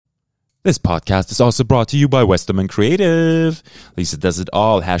This podcast is also brought to you by Westerman Creative. Lisa does it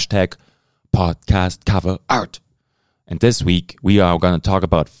all. Hashtag podcast cover art. And this week, we are going to talk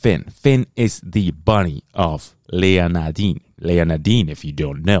about Finn. Finn is the bunny of Leah Nadine. Leah Nadine, if you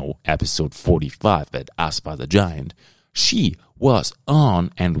don't know, episode 45 at Aspar the Giant. She was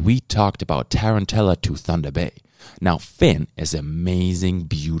on and we talked about Tarantella to Thunder Bay. Now, Finn is an amazing,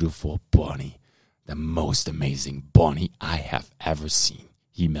 beautiful bunny. The most amazing bunny I have ever seen.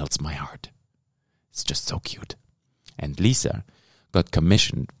 He melts my heart. It's just so cute. And Lisa got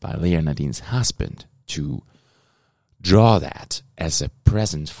commissioned by Leah Nadine's husband to draw that as a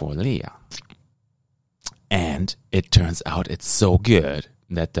present for Leah. And it turns out it's so good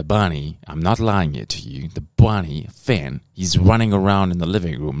that the bunny, I'm not lying it to you, the bunny, Finn, he's running around in the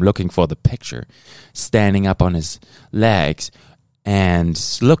living room looking for the picture, standing up on his legs and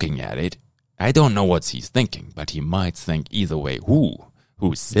looking at it. I don't know what he's thinking, but he might think either way,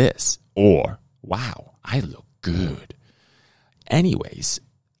 who's this? Or, wow, I look good. Anyways,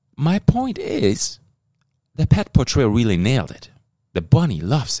 my point is, the pet portrayal really nailed it. The bunny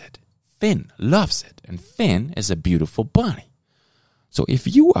loves it. Finn loves it. And Finn is a beautiful bunny. So if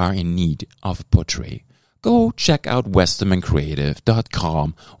you are in need of a portrait, go check out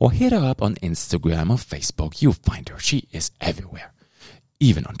westermancreative.com or hit her up on Instagram or Facebook. You'll find her. She is everywhere,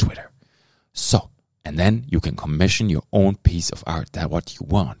 even on Twitter. So, and then you can commission your own piece of art, that what you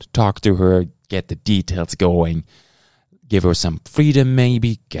want. Talk to her, get the details going, give her some freedom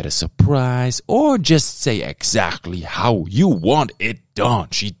maybe, get a surprise, or just say exactly how you want it done.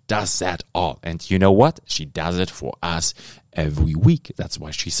 She does that all. And you know what? She does it for us every week. That's why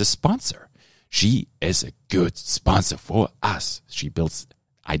she's a sponsor. She is a good sponsor for us. She builds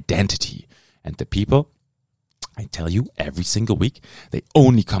identity. And the people, I tell you, every single week, they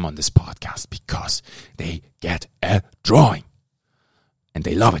only come on this podcast because they get a drawing. And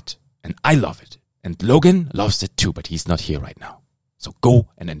they love it. And I love it. And Logan loves it too, but he's not here right now. So go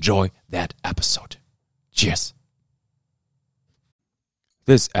and enjoy that episode. Cheers.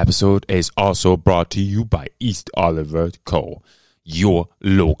 This episode is also brought to you by East Oliver Co., your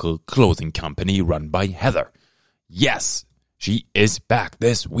local clothing company run by Heather. Yes, she is back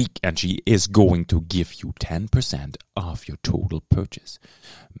this week and she is going to give you 10% off your total purchase.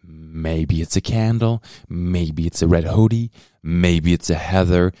 Maybe it's a candle, maybe it's a red hoodie, maybe it's a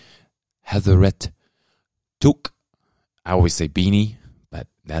Heatherette toque. I always say beanie, but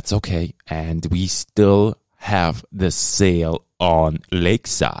that's okay. And we still have the sale on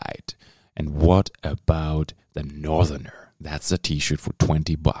Lakeside. And what about the Northerner? That's a t-shirt for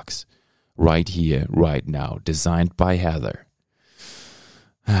 $20. Right here, right now, designed by Heather.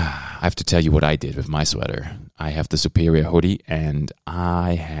 I have to tell you what I did with my sweater. I have the Superior hoodie and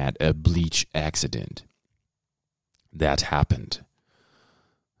I had a bleach accident. That happened.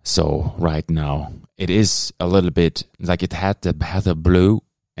 So right now, it is a little bit like it had the Heather blue.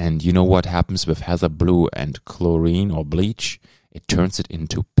 And you know what happens with Heather blue and chlorine or bleach? It turns it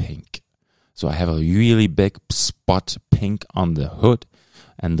into pink. So I have a really big spot pink on the hood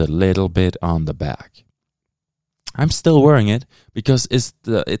and a little bit on the back. I'm still wearing it because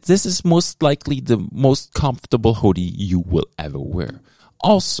this is most likely the most comfortable hoodie you will ever wear.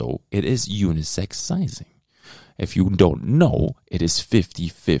 Also, it is unisex sizing. If you don't know, it is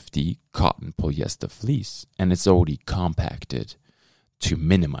 50-50 cotton polyester fleece, and it's already compacted to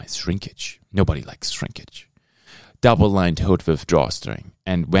minimize shrinkage. Nobody likes shrinkage. Double-lined hood with drawstring,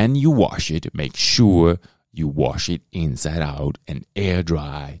 and when you wash it, make sure you wash it inside out and air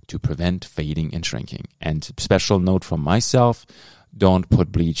dry to prevent fading and shrinking. And special note from myself, don't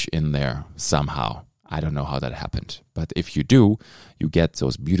put bleach in there somehow. I don't know how that happened. But if you do, you get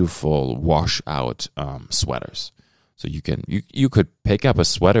those beautiful wash out sweaters. So you could pick up a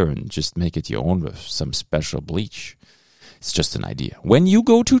sweater and just make it your own with some special bleach. It's just an idea. When you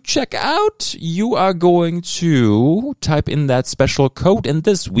go to check out, you are going to type in that special code. And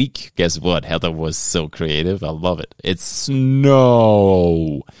this week, guess what? Heather was so creative. I love it. It's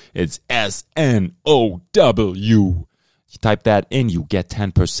SNOW. It's SNOW. You type that in, you get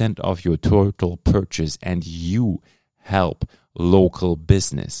 10% of your total purchase. And you help local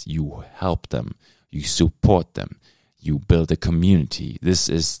business. You help them. You support them. You build a community. This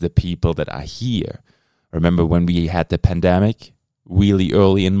is the people that are here. Remember when we had the pandemic really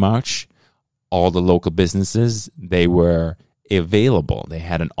early in March? All the local businesses, they were available. They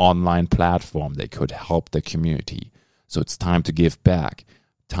had an online platform that could help the community. So it's time to give back,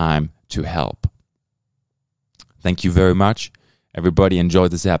 time to help. Thank you very much. Everybody enjoy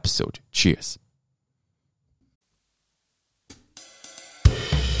this episode. Cheers.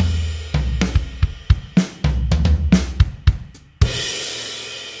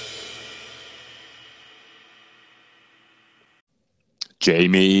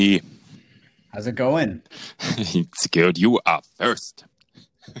 Jamie. How's it going? It's good. You are first.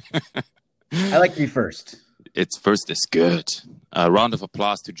 I like to be first. It's first is good. A round of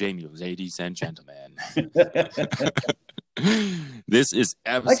applause to Jamie, ladies and gentlemen. This is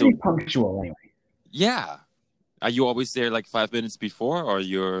I like to episode. be punctual anyway. Yeah. Are you always there like 5 minutes before, or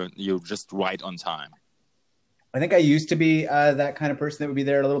you're just right on time? I think I used to be that kind of person that would be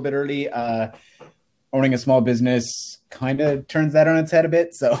there a little bit early. Owning a small business kind of turns that on its head a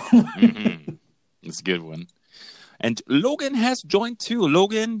bit. So It's a good one. And Logan has joined too.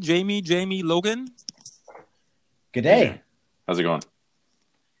 Logan, Jamie, Logan. Good day. How's it going?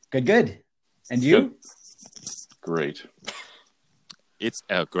 Good. And you? Good. Great. It's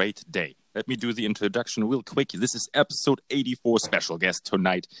a great day. Let me do the introduction real quick. This is episode 84. Special guest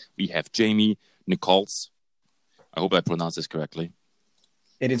tonight. We have Jamie Nichols. I hope I pronounced this correctly.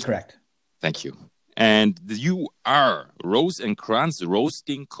 It is correct. Thank you. And you are Rose and Crantz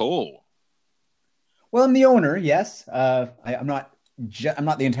Roasting Co. Well, I'm the owner. Yes. I'm not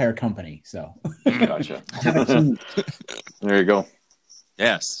the entire company. So Gotcha. There you go.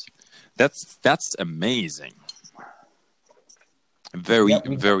 Yes, that's amazing.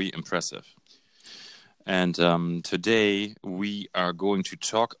 Very impressive. And today we are going to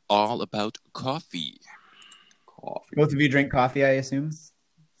talk all about coffee. Both of you drink coffee, I assume?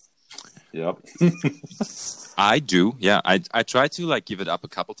 Yep. I do. Yeah, I try to give it up a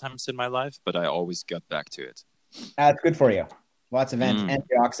couple times in my life, but I always get back to it. It's good for you. Lots of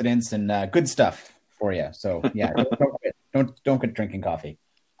antioxidants and good stuff for you. So yeah, don't quit drinking coffee.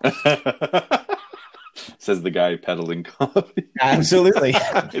 Says the guy peddling coffee. Absolutely.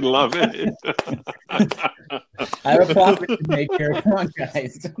 I love it. I have a profit to make here. Come on,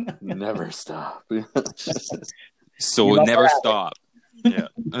 guys. Never stop. So never stop. Yeah,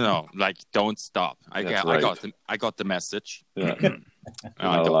 no, don't stop. I got the message. Yeah,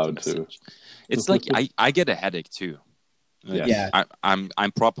 not allowed to. It's like I get a headache too. Yeah, I'm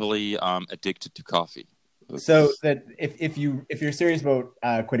properly addicted to coffee. So that if you're serious about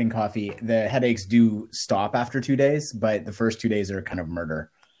quitting coffee, the headaches do stop after 2 days, but the first 2 days are kind of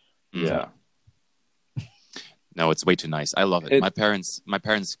murder. Yeah. No, it's way too nice. I love it. My parents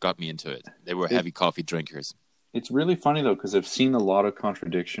got me into it. They were heavy coffee drinkers. It's really funny though, because I've seen a lot of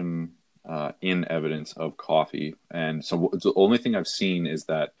contradiction in evidence of coffee, and so the only thing I've seen is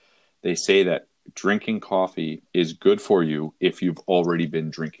that they say that drinking coffee is good for you if you've already been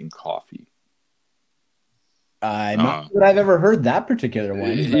drinking coffee. Not that I've ever heard that particular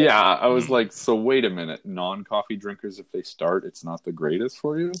one. But... Yeah, I was like, so wait a minute. Non-coffee drinkers, if they start, it's not the greatest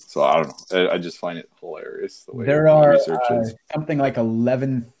for you? So I don't know. I just find it hilarious the way there are research is. Something like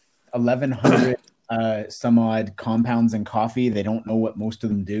 1,100 some odd compounds in coffee. They don't know what most of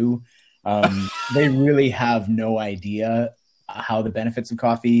them do. They really have no idea how the benefits of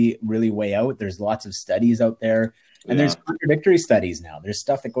coffee really weigh out. There's lots of studies out there. And there's contradictory studies now. There's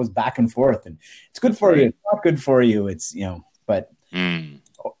stuff that goes back and forth, and it's good for you. It's not good for you. It's but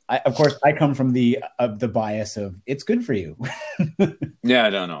of course, I come from the bias of it's good for you. Yeah,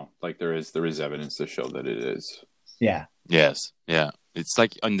 I don't know. Like there is evidence to show that it is. Yeah. Yes. Yeah. It's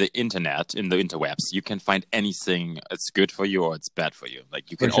like on the internet, in the interwebs, you can find anything. It's good for you or it's bad for you.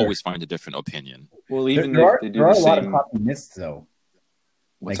 Like you can always find a different opinion. Well, even there are a lot of coffee myths, though.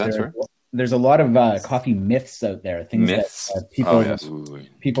 What's that, sir? There's a lot of coffee myths out there. Things that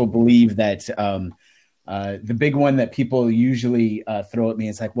people believe that the big one that people usually throw at me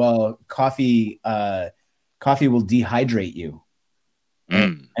is like, well, coffee will dehydrate you.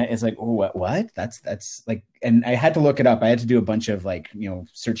 And it's like, oh, what? That's like, and I had to look it up. I had to do a bunch of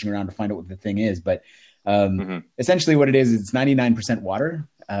searching around to find out what the thing is. But essentially what it is, it's 99% water.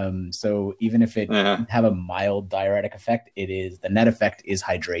 So even if it have a mild diuretic effect, the net effect is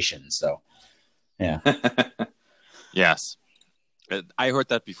hydration. So, yeah. Yes. I heard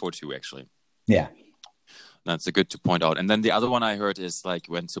that before too, actually. Yeah. That's a good to point out. And then the other one I heard is like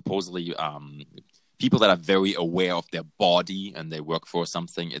when supposedly people that are very aware of their body and they work for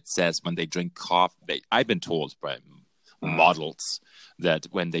something, it says when they drink coffee, I've been told by models that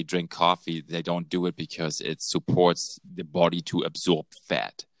when they drink coffee, they don't do it because it supports the body to absorb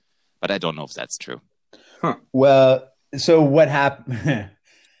fat. But I don't know if that's true. Huh. Well, so what happened?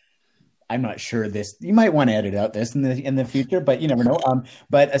 I'm not sure this. You might want to edit out this in the future, but you never know.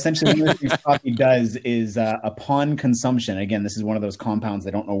 But essentially, what coffee does is upon consumption. Again, this is one of those compounds. I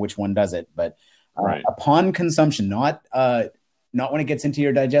don't know which one does it, but upon consumption, not when it gets into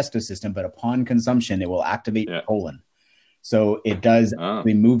your digestive system, but upon consumption, it will activate your colon. So it does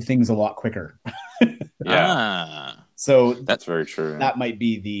move things a lot quicker. So that's very true. That might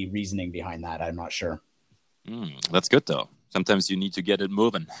be the reasoning behind that. I'm not sure. That's good though. Sometimes you need to get it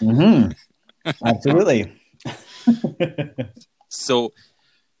moving. Mm-hmm. Absolutely. So,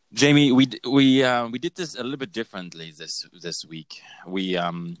 Jamie, we did this a little bit differently this week.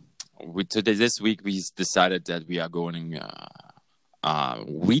 This week we decided that we are going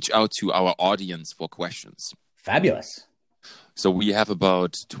reach out to our audience for questions. Fabulous. So we have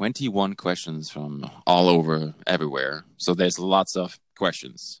about 21 questions from all over everywhere. So there's lots of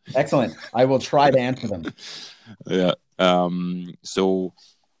questions. Excellent. I will try to answer them. Yeah. So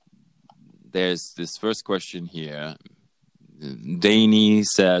there's this first question here. Danny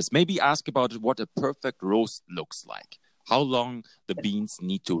says, maybe ask about what a perfect roast looks like. How long the beans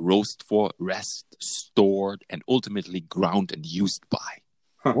need to roast for, rest, stored, and ultimately ground and used by.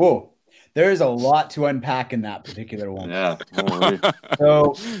 Whoa. There's a lot to unpack in that particular one. Yeah.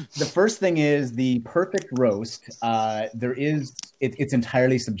 So the first thing is the perfect roast. It's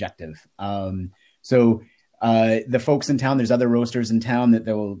entirely subjective. So the folks in town, there's other roasters in town that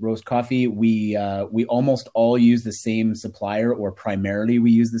will roast coffee. We almost all use the same supplier, or primarily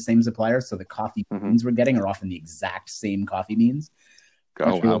we use the same supplier. So the coffee beans we're getting are often the exact same coffee beans.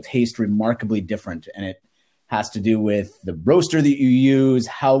 Which will taste remarkably different, and it has to do with the roaster that you use,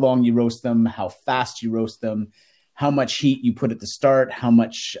 how long you roast them, how fast you roast them, how much heat you put at the start, how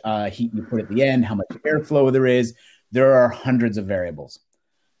much heat you put at the end, how much airflow there is. There are hundreds of variables.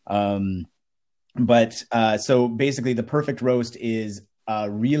 So basically the perfect roast is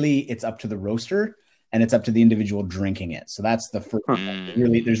really, it's up to the roaster and it's up to the individual drinking it. So that's the first,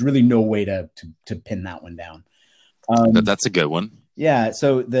 there's really no way to pin that one down. But that's a good one. Yeah.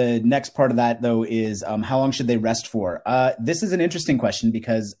 So the next part of that, though, is how long should they rest for? This is an interesting question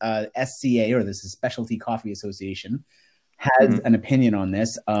because SCA, or this is Specialty Coffee Association, has an opinion on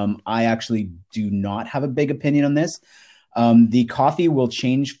this. I actually do not have a big opinion on this. The coffee will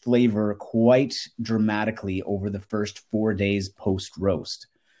change flavor quite dramatically over the first 4 days post roast.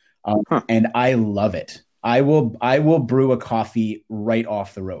 And I love it. I will brew a coffee right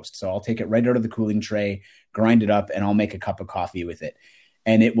off the roast. So I'll take it right out of the cooling tray, grind it up, and I'll make a cup of coffee with it.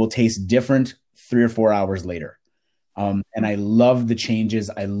 And it will taste different 3 or 4 hours later. And I love the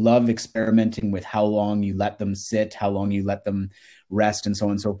changes. I love experimenting with how long you let them sit, how long you let them rest, and so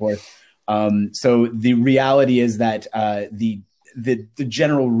on and so forth. So the reality is that the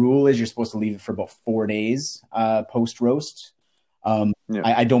general rule is you're supposed to leave it for about 4 days post roast.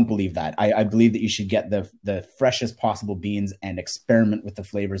 I don't believe that. I believe that you should get the freshest possible beans and experiment with the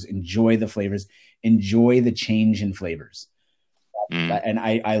flavors, enjoy the flavors, enjoy the change in flavors. And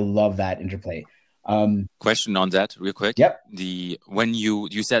I love that interplay. Question on that real quick. Yep. When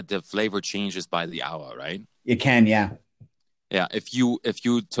you said the flavor changes by the hour, right? It can, yeah. Yeah. If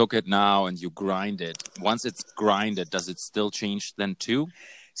you took it now and you grind it, once it's grinded, does it still change then too?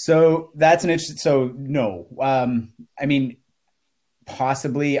 So that's an interesting. So no, I mean,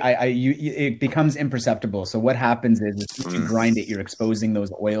 possibly. It becomes imperceptible. So what happens is if you grind it, you're exposing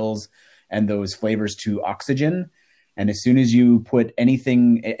those oils and those flavors to oxygen. And as soon as you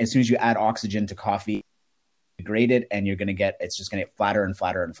as soon as you add oxygen to coffee, degrade it, and it's just going to get flatter and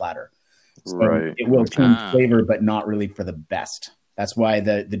flatter and flatter. So it will change flavor, but not really for the best. That's why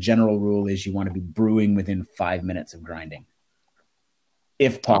the general rule is you want to be brewing within 5 minutes of grinding,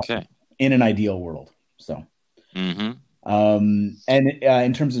 if possible, in an ideal world. So, and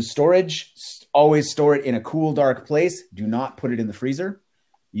in terms of storage, always store it in a cool, dark place. Do not put it in the freezer.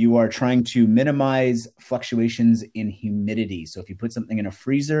 You are trying to minimize fluctuations in humidity. So if you put something in a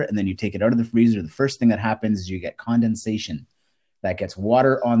freezer and then you take it out of the freezer, the first thing that happens is you get condensation. That gets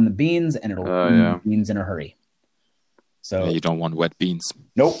water on the beans, and it'll ruin the beans in a hurry. So you don't want wet beans.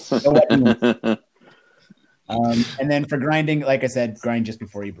 Nope. No wet beans. And then for grinding, like I said, grind just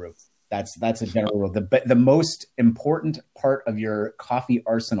before you brew. That's a general rule. The most important part of your coffee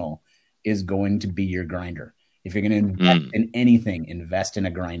arsenal is going to be your grinder. If you're going to invest in anything, invest in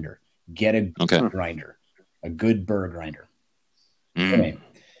a grinder. Get a good grinder, a good burr grinder. Anyway,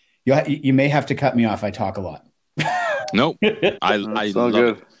 you may have to cut me off. I talk a lot. Nope. I love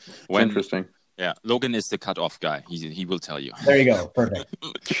good. It. It's interesting. Yeah, Logan is the cut-off guy. He will tell you. There you go. Perfect.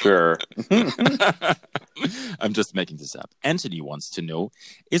 Sure. I'm just making this up. Anthony wants to know,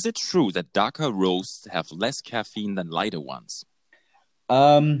 is it true that darker roasts have less caffeine than lighter ones?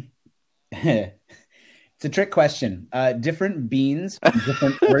 It's a trick question. Different beans from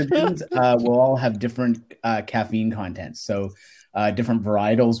different origins will all have different caffeine contents. So different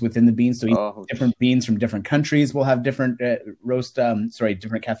varietals within the beans. So different beans from different countries will have different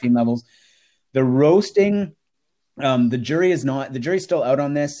different caffeine levels. The roasting, the jury's still out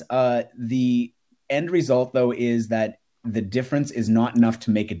on this. The end result, though, is that the difference is not enough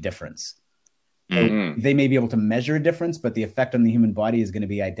to make a difference. So they may be able to measure a difference, but the effect on the human body is going to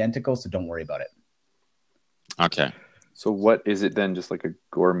be identical. So don't worry about it. Okay. So what is it then? Just like a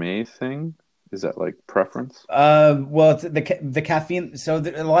gourmet thing? Is that like preference? Well, it's the caffeine. So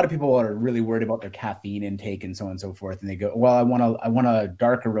a lot of people are really worried about their caffeine intake and so on and so forth, and they go, "Well, I want a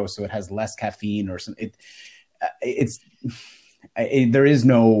darker roast so it has less caffeine or something." There is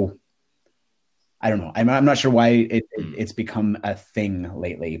no. I don't know. I'm not sure why it's become a thing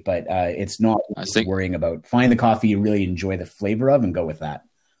lately, but it's not worrying about. Find the coffee you really enjoy the flavor of and go with that.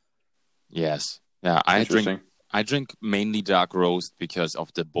 Yes. Yeah, I drink mainly dark roast because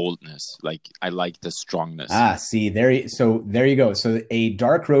of the boldness. Like I like the strongness. See, there you go. So a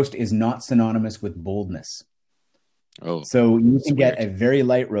dark roast is not synonymous with boldness. Oh. So you can get a very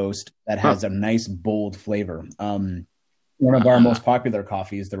light roast that has a nice bold flavor. One of our most popular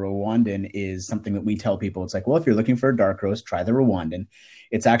coffees, the Rwandan, is something that we tell people. It's like, well, if you're looking for a dark roast, try the Rwandan.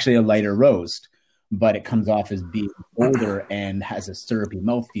 It's actually a lighter roast, but it comes off as being bolder and has a syrupy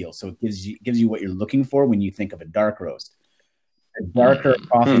mouthfeel. So it gives you what you're looking for when you think of a dark roast. The darker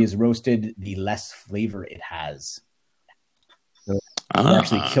coffee is roasted, the less flavor it has. So it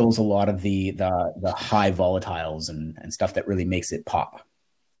actually kills a lot of the high volatiles and stuff that really makes it pop.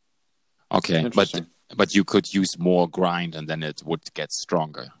 Okay, but you could use more grind and then it would get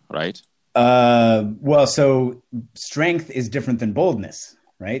stronger, right? Well, so strength is different than boldness,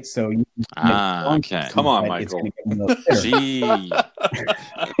 right? So okay. Come on, Michael. Gee.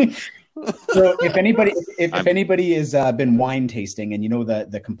 So if anybody has been wine tasting and you know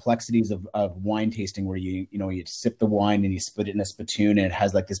the complexities of wine tasting where you sip the wine and you split it in a spittoon and it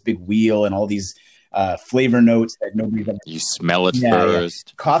has like this big wheel and all these flavor notes that nobody's ever. You smell it first.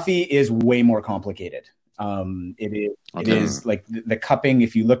 Yeah. Coffee is way more complicated. It is like the cupping.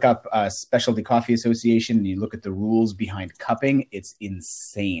 If you look up Specialty Coffee Association and you look at the rules behind cupping, it's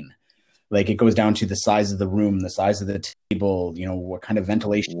insane. Like it goes down to the size of the room, the size of the table, what kind of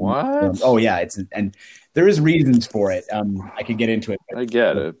ventilation. What? Oh yeah, and there is reasons for it. I could get into it. I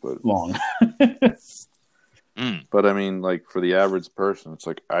get it, but long. But I mean, like for the average person, it's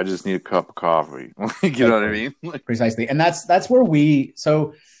like I just need a cup of coffee. You know what I mean? Precisely, and that's where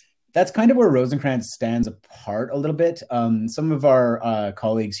that's kind of where Rosencrantz stands apart a little bit. Some of our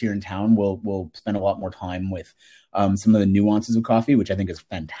colleagues here in town will spend a lot more time with some of the nuances of coffee, which I think is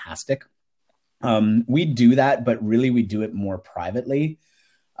fantastic. We do that, but really we do it more privately.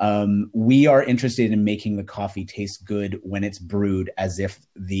 We are interested in making the coffee taste good when it's brewed as if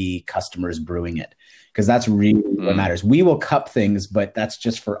the customer is brewing it, because that's really what matters. We will cup things, but that's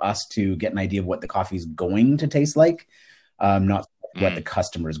just for us to get an idea of what the coffee is going to taste like, not what the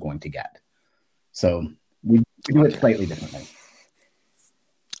customer is going to get. So we do it slightly differently.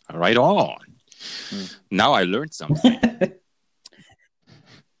 Right on. Now I learned something.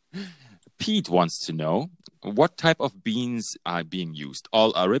 Pete wants to know, what type of beans are being used?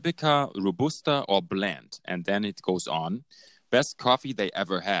 All Arabica, Robusta, or blend? And then it goes on. Best coffee they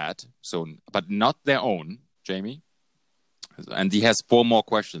ever had, but not their own, Jamie. And he has 4 more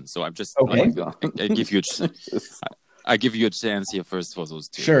questions, so I'm just I give you a chance here first for those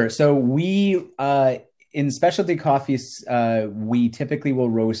 2. Sure. So we in specialty coffees, we typically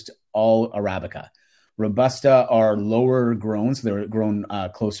will roast all Arabica. Robusta are lower grown, so they're grown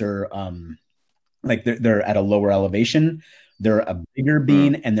closer, like they're at a lower elevation. They're a bigger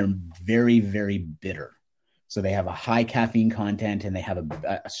bean and they're very, very bitter. So they have a high caffeine content and they have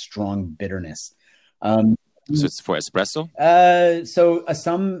a strong bitterness. So it's for espresso?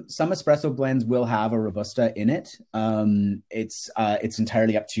 Some espresso blends will have a Robusta in it. It's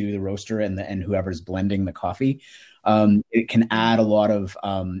entirely up to the roaster and whoever's blending the coffee. It can add a lot of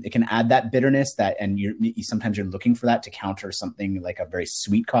it can add that bitterness and sometimes you're looking for that to counter something like a very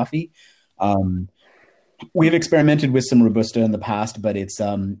sweet coffee. We've experimented with some Robusta in the past, but it's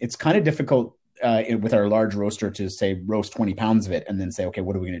kind of difficult with our large roaster to say roast 20 pounds of it and then say, okay,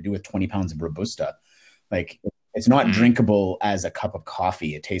 what are we going to do with 20 pounds of Robusta? Like it's not drinkable as a cup of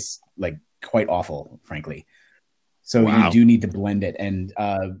coffee. It tastes like quite awful, frankly. So you do need to blend it. And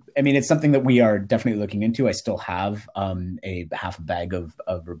it's something that we are definitely looking into. I still have a half a bag of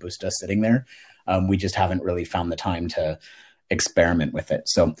Robusta sitting there. We just haven't really found the time to experiment with it.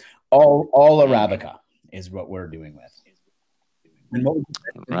 So all Arabica is what we're doing with. And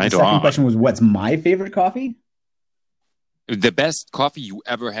the second question was, what's my favorite coffee? The best coffee you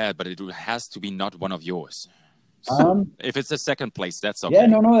ever had, but it has to be not one of yours. If it's a second place, that's okay. Yeah,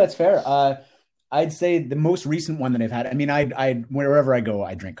 no, that's fair. I'd say the most recent one that I've had. I mean, I wherever I go,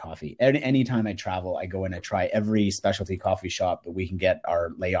 I drink coffee. Anytime I travel, I go and I try every specialty coffee shop that we can get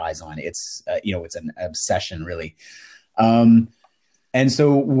our lay eyes on. It's it's an obsession, really. And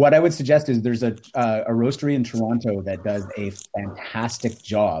so what I would suggest is there's a roastery in Toronto that does a fantastic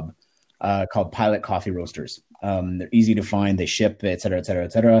job called Pilot Coffee Roasters. They're easy to find. They ship, et cetera, et cetera,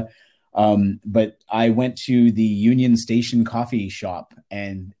 et cetera. But I went to the Union Station coffee shop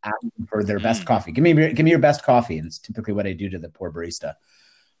and asked them for their best coffee. Give me your best coffee. And it's typically what I do to the poor barista.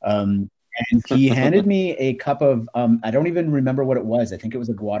 And he handed me a cup of, I don't even remember what it was. I think it was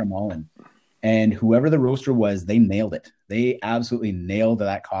a Guatemalan. And whoever the roaster was, they nailed it. They absolutely nailed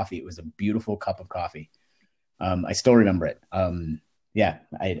that coffee. It was a beautiful cup of coffee. I still remember it. And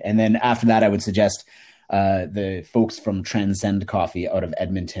then after that, I would suggest the folks from Transcend Coffee out of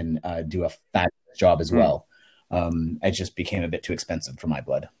Edmonton do a fabulous job as well. It just became a bit too expensive for my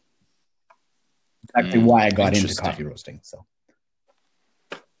blood. That's actually why I got into coffee roasting. So,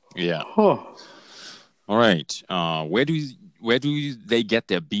 yeah. All right. Where do they get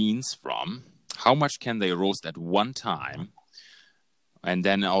their beans from? How much can they roast at one time? And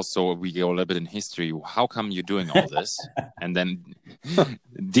then also we go a little bit in history. How come you're doing all this? And then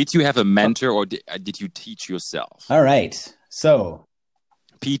did you have a mentor or did you teach yourself? All right. So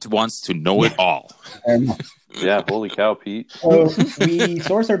Pete wants to know it all. Yeah, holy cow, Pete. So we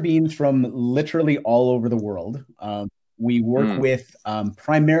source our beans from literally all over the world. We work with,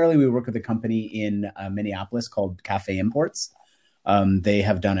 primarily we work with a company in Minneapolis called Cafe Imports. They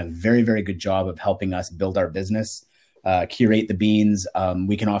have done a very, very good job of helping us build our business, curate the beans.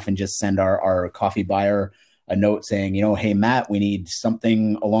 We can often just send our coffee buyer a note saying, hey, Matt, we need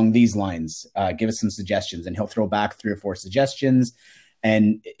something along these lines. Give us some suggestions. And he'll throw back 3 or 4 suggestions.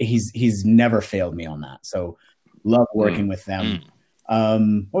 And he's never failed me on that. So love working with them.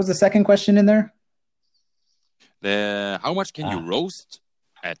 What was the second question in there? How much can you roast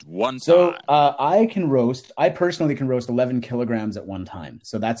at one time? So I personally can roast 11 kilograms at one time.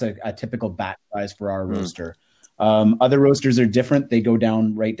 So that's a typical batch size for our roaster. Other roasters are different. They go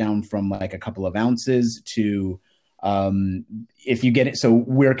right down from like a couple of ounces to, if you get it. So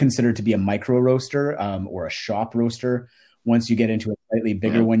we're considered to be a micro roaster or a shop roaster. Once you get into a slightly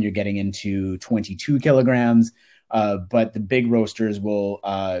bigger one, you're getting into 22 kilograms. But the big roasters will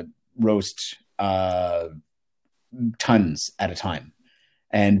roast tons at a time.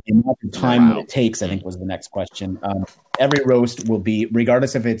 And the amount of time that it takes, I think, was the next question. Every roast will be,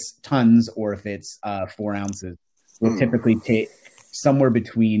 regardless if it's tons or if it's 4 ounces, will typically take somewhere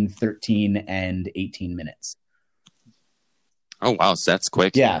between 13 and 18 minutes. Oh, wow. So that's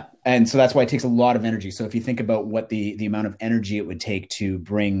quick. Yeah. And so that's why it takes a lot of energy. So if you think about what the amount of energy it would take to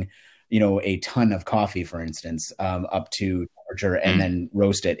bring, a ton of coffee, for instance, up to temperature and then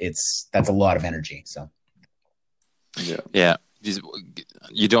roast it, that's a lot of energy. So. Yeah.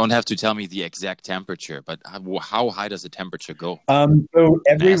 You don't have to tell me the exact temperature, but how high does the temperature go? So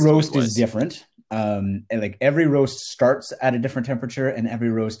every roast is different. And like every roast starts at a different temperature and every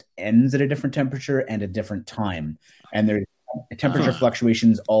roast ends at a different temperature and a different time. And there's temperature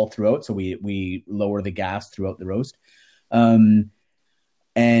fluctuations all throughout. So we lower the gas throughout the roast. The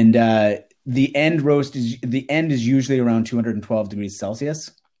end is usually around 212 degrees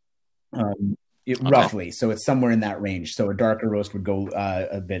Celsius. Roughly. So it's somewhere in that range. So a darker roast would go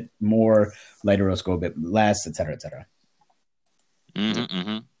a bit more, lighter roast go a bit less, et cetera, et cetera.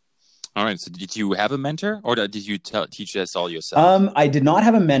 All right. So did you have a mentor or did you teach this all yourself? I did not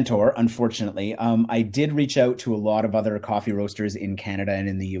have a mentor, unfortunately. I did reach out to a lot of other coffee roasters in Canada and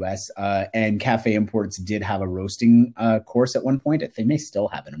in the US. And Cafe Imports did have a roasting course at one point. They may still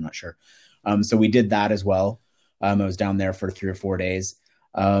have it. I'm not sure. So we did that as well. I was down there for 3 or 4 days.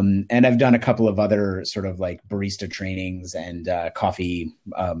 And I've done a couple of other sort of like barista trainings and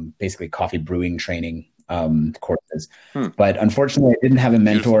basically coffee brewing training courses. But unfortunately, I didn't have a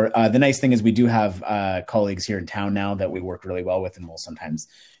mentor. The nice thing is we do have colleagues here in town now that we work really well with, and we'll sometimes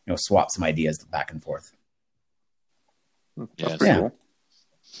swap some ideas back and forth. That's pretty cool.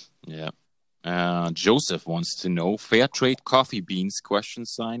 Yeah. Joseph wants to know fair trade coffee beans ?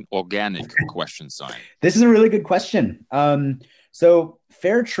 Organic ? This is a really good question. So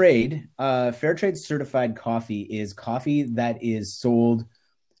fair trade certified coffee is coffee that is sold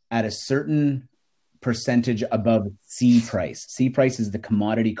at a certain percentage above C price. C price is the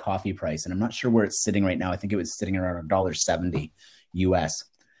commodity coffee price. And I'm not sure where it's sitting right now. I think it was sitting around $1.70 US.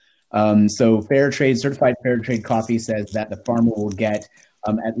 So certified fair trade coffee says that the farmer will get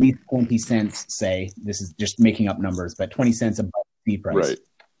at least 20 cents, say, this is just making up numbers, but 20 cents above C price. Right.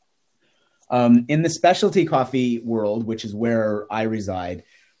 In the specialty coffee world, which is where I reside,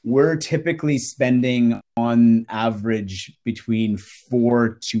 we're typically spending on average between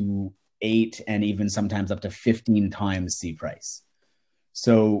 4 to 8 and even sometimes up to 15 times C price.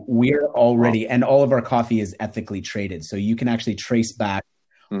 So we're already, and all of our coffee is ethically traded. So you can actually trace back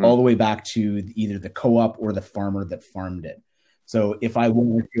all the way back to either the co-op or the farmer that farmed it. So if I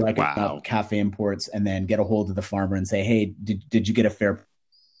wanted to, I could up Cafe Imports and then get a hold of the farmer and say, hey, did you get a fair?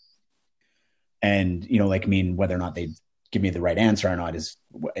 And, whether or not they give me the right answer or not is,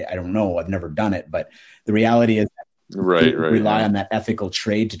 I don't know. I've never done it. But the reality is we rely on that ethical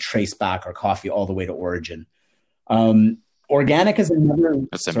trade to trace back our coffee all the way to origin. Organic is another.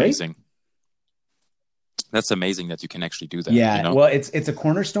 That's amazing. That's amazing that you can actually do that. Yeah, well, it's a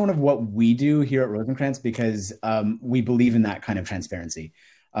cornerstone of what we do here at Rosencrantz because we believe in that kind of transparency.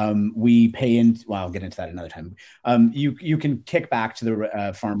 We pay in. Well, I'll get into that another time. You can kick back to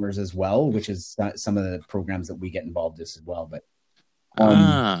the farmers as well, which is some of the programs that we get involved in as well. But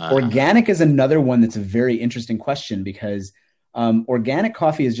organic is another one that's a very interesting question because organic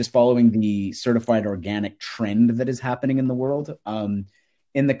coffee is just following the certified organic trend that is happening in the world.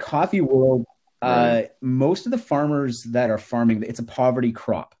 In the coffee world. Most of the farmers that are farming, it's a poverty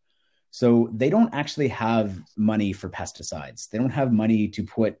crop. So they don't actually have money for pesticides. They don't have money to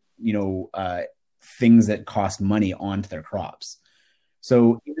put, things that cost money onto their crops.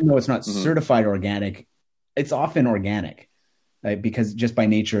 So even though it's not certified organic, it's often organic because just by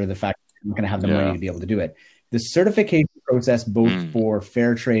nature of the fact that you're not going to have the money to be able to do it. The certification process, both for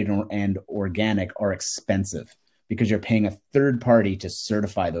fair trade and organic, are expensive because you're paying a third party to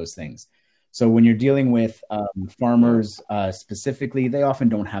certify those things. So when you're dealing with farmers specifically, they often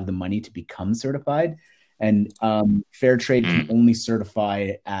don't have the money to become certified. And fair trade can only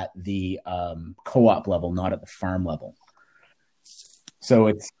certify at the co-op level, not at the farm level. So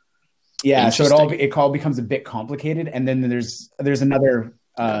it all becomes a bit complicated. And then there's another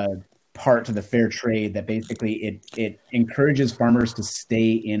part to the fair trade that basically it encourages farmers to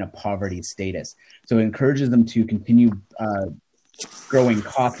stay in a poverty status. So it encourages them to continue growing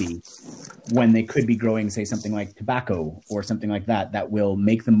coffee when they could be growing, say, something like tobacco or something like that will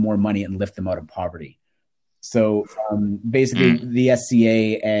make them more money and lift them out of poverty. So basically the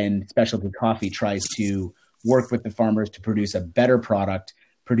SCA and specialty coffee tries to work with the farmers to produce a better product,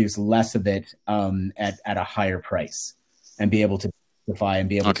 produce less of it at a higher price and be able to justify and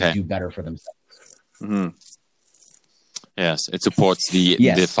be able to do better for themselves. Yes, it supports the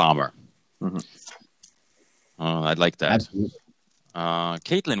farmer. I like that. Absolutely.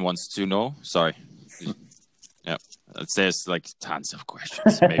 Caitlin wants to know. Sorry. Yeah, there's like tons of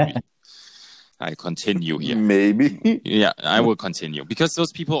questions. Maybe I continue here. Maybe. Yeah, I will continue because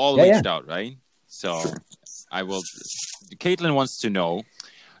those people all reached out, right? So I will. Caitlin wants to know: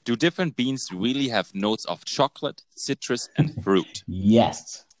 do different beans really have notes of chocolate, citrus, and fruit?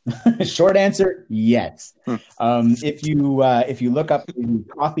 Yes. Short answer: yes. If you look up the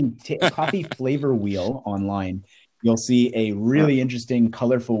coffee flavor wheel online, you'll see a really interesting,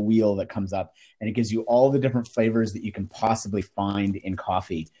 colorful wheel that comes up, and it gives you all the different flavors that you can possibly find in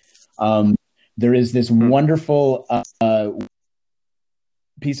coffee. There is this wonderful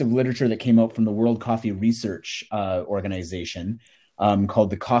piece of literature that came out from the World Coffee Research Organization called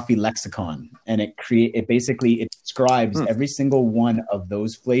the Coffee Lexicon, and it basically describes every single one of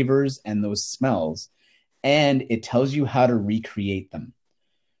those flavors and those smells, and it tells you how to recreate them.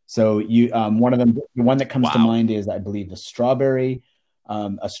 So one of them, the one that comes to mind is, I believe, a strawberry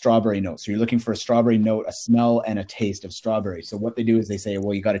note. So you're looking for a strawberry note, a smell, and a taste of strawberry. So what they do is they say,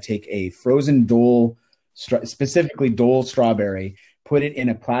 well, you got to take a frozen Dole, specifically Dole strawberry, put it in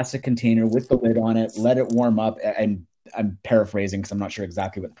a plastic container with the lid on it, let it warm up. And I'm paraphrasing because I'm not sure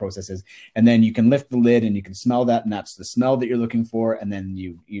exactly what the process is. And then you can lift the lid and you can smell that, and that's the smell that you're looking for. And then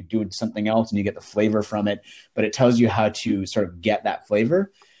you do something else and you get the flavor from it. But it tells you how to sort of get that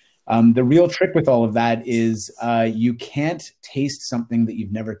flavor. The real trick with all of that is you can't taste something that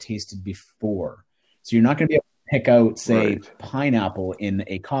you've never tasted before. So you're not going to be able to pick out, say, pineapple in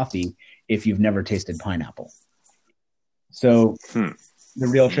a coffee if you've never tasted pineapple. So the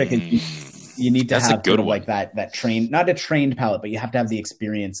real trick is you need to have sort of like that trained, not a trained palate, but you have to have the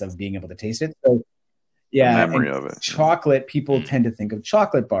experience of being able to taste it. So yeah, the memory of it. Chocolate, people tend to think of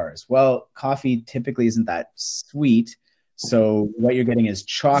chocolate bars. Well, coffee typically isn't that sweet. So what you're getting is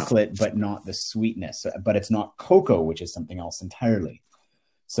chocolate, but not the sweetness. But it's not cocoa, which is something else entirely.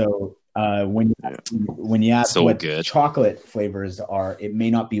 So when you ask what chocolate flavors are, it may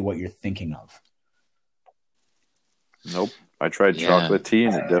not be what you're thinking of. Nope. I tried chocolate tea,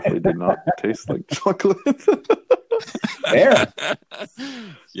 and it definitely did not taste like chocolate. Fair.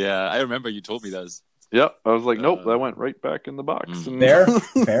 Yeah, I remember you told me that. Yep. I was like, nope, that went right back in the box. Fair.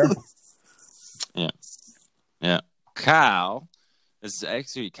 Yeah. Cal This is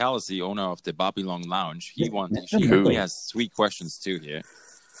actually Cal is the owner of the Babylon Lounge. He has 3 questions too here.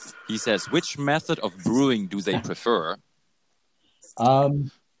 He says, which method of brewing do they prefer?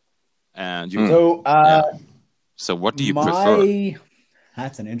 And you. So what do you prefer?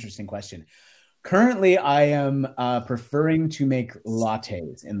 That's an interesting question. Currently, I am preferring to make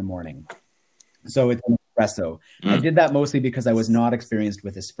lattes in the morning. So it's an espresso. I did that mostly because I was not experienced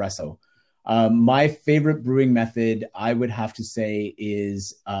with espresso. My favorite brewing method, I would have to say,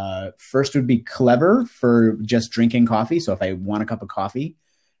 is first would be clever for just drinking coffee. So if I want a cup of coffee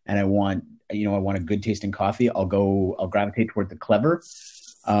and I want a good tasting coffee, I'll gravitate toward the clever.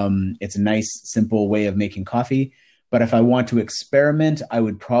 It's a nice, simple way of making coffee. But if I want to experiment, I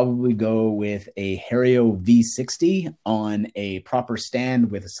would probably go with a Hario V60 on a proper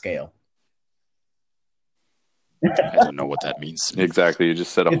stand with a scale. I don't know what that means. Exactly. You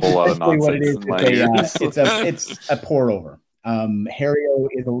just said a whole lot of nonsense. What it is. It's a pour over. Hario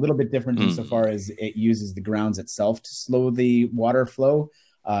is a little bit different insofar as it uses the grounds itself to slow the water flow,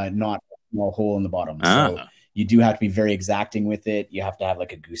 not a small hole in the bottom. So you do have to be very exacting with it. You have to have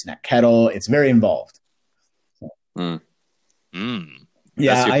like a gooseneck kettle. It's very involved. Yeah,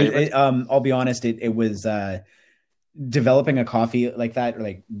 I'll be honest. It was developing a coffee like that,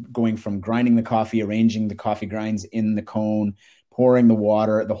 like going from grinding the coffee, arranging the coffee grinds in the cone, pouring the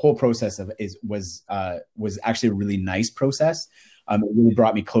water. The whole process was actually a really nice process. It really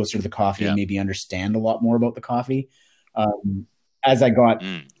brought me closer to the coffee and made me understand a lot more about the coffee. As I got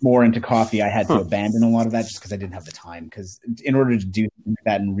more into coffee, I had to abandon a lot of that just because I didn't have the time. Because in order to do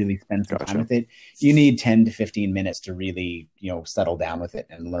that and really spend some time with it, you need 10 to 15 minutes to really, settle down with it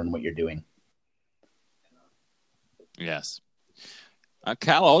and learn what you're doing. Yes.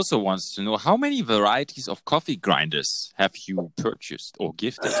 Cal also wants to know, how many varieties of coffee grinders have you purchased or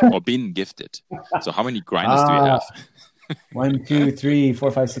gifted or been gifted? So how many grinders do you have? 1, 2, 3,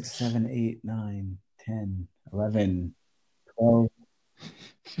 4, 5, 6, 7, 8, 9, 10, 11...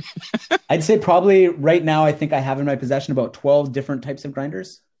 I'd say probably right now, I think I have in my possession about 12 different types of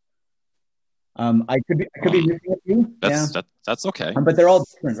grinders. I could be missing a few. That's okay. But they're all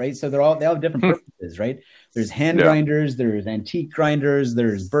different, right? So they have different purposes, right? There's hand grinders, there's antique grinders,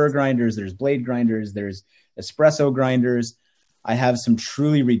 there's burr grinders, there's blade grinders, there's espresso grinders. I have some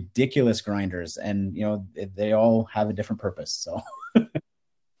truly ridiculous grinders, and they all have a different purpose. So.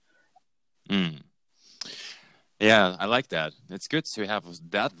 Yeah, I like that. It's good to have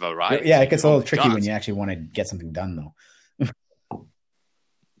that variety. Yeah, it gets a little tricky when you actually want to get something done, though.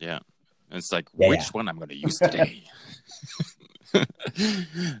 Yeah. It's like, which one I'm going to use today?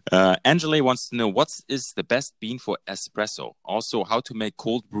 Angela wants to know, what is the best bean for espresso? Also, how to make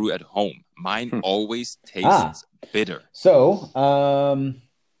cold brew at home. Mine always tastes bitter. So,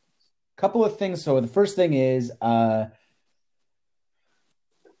 couple of things. So the first thing is,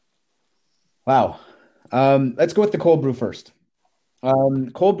 let's go with the cold brew first.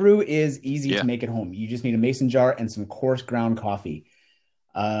 Cold brew is easy to make at home. You just need a mason jar and some coarse ground coffee.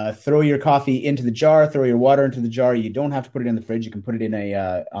 Throw your coffee into the jar, throw your water into the jar. You don't have to put it in the fridge. You can put it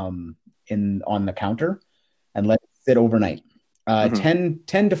on the counter and let it sit overnight. 10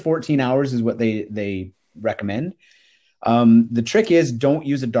 to 14 hours is what they recommend. The trick is, don't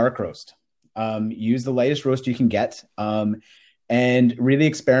use a dark roast. Use the lightest roast you can get. And really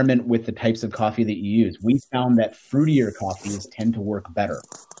experiment with the types of coffee that you use. We found that fruitier coffees tend to work better.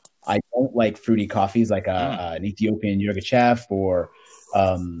 I don't like fruity coffees like an Ethiopian Yirgacheffe or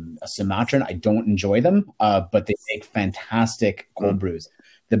a Sumatran. I don't enjoy them, but they make fantastic cold brews.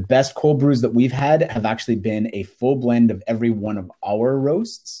 The best cold brews that we've had have actually been a full blend of every one of our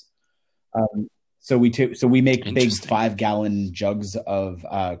roasts. So we make big 5-gallon jugs of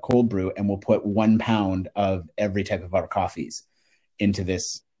cold brew, and we'll put 1 pound of every type of our coffees into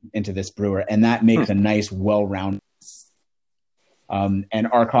this brewer, and that makes a nice, well-rounded. And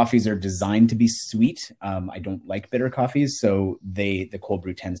our coffees are designed to be sweet. I don't like bitter coffees, so the cold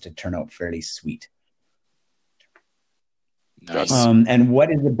brew tends to turn out fairly sweet. Nice. And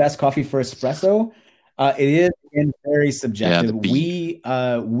what is the best coffee for espresso? It is very subjective. We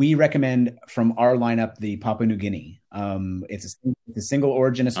recommend from our lineup the Papua New Guinea. It's a single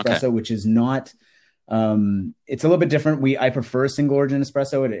origin espresso, which is not. It's a little bit different. I prefer single origin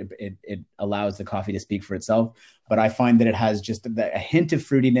espresso. It allows the coffee to speak for itself, but I find that it has just a hint of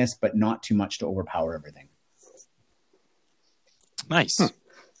fruitiness, but not too much to overpower everything. Nice.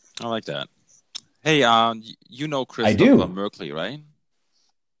 I like that. Hey, Chris I do. From Merkley, right?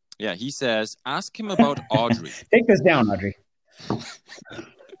 Yeah, he says, ask him about Audrey. Take this down, Audrey.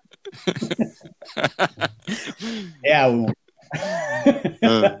 Yeah, we won't.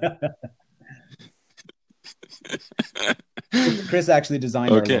 Chris actually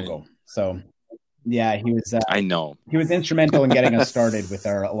designed our logo. So yeah, he was. I know he was instrumental in getting us started with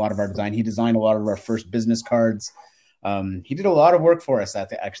a lot of our design. He designed a lot of our first business cards. He did a lot of work for us at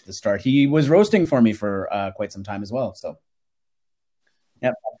the start. He was roasting for me for quite some time as well. So,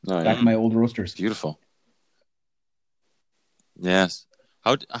 yep, back to my old roasters. Beautiful. Yes.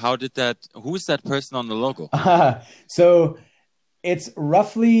 How did that? Who is that person on the logo? So it's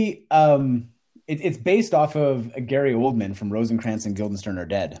roughly it's based off of Gary Oldman from Rosencrantz and Guildenstern Are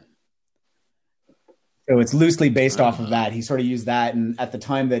Dead. So it's loosely based off of that. He sort of used that, and at the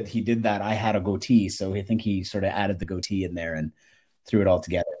time that he did that, I had a goatee, so I think he sort of added the goatee in there and threw it all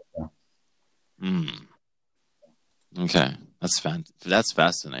together. So. Okay, that's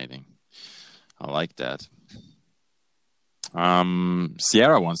fascinating. I like that.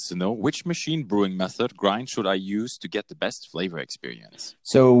 Sierra wants to know, which machine brewing method grind should I use to get the best flavor experience?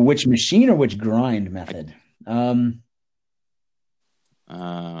 So which machine or which grind method?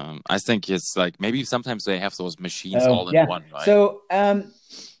 I think it's like maybe sometimes they have those machines all in one, right? So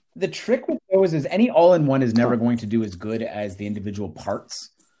the trick with those is any all-in-one is never going to do as good as the individual parts.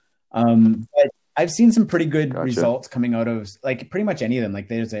 But I've seen some pretty good results coming out of like pretty much any of them. Like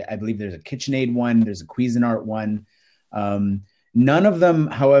I believe there's a KitchenAid one, there's a Cuisinart one. None of them,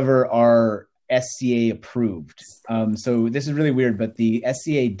 however, are SCA approved. So this is really weird, but the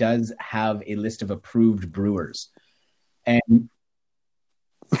SCA does have a list of approved brewers. And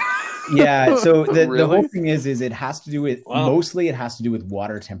yeah, so the whole thing is it has to do with mostly it has to do with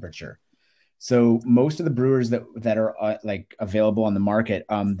water temperature. So most of the brewers that are like available on the market,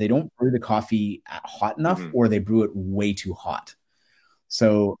 they don't brew the coffee hot enough, or they brew it way too hot.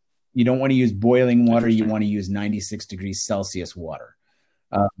 So you don't want to use boiling water. You want to use 96 degrees Celsius water.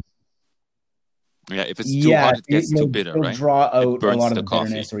 Yeah, if it's too hot, it gets too bitter, right? You'll draw out a lot of the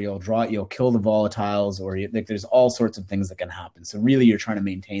bitterness, or you'll kill the volatiles, or there's all sorts of things that can happen. So really, you're trying to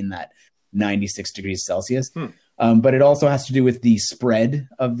maintain that 96 degrees Celsius. But it also has to do with the spread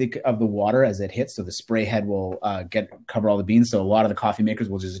of the water as it hits. So the spray head will cover all the beans. So a lot of the coffee makers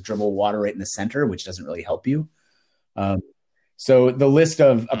will just dribble water right in the center, which doesn't really help you. So the list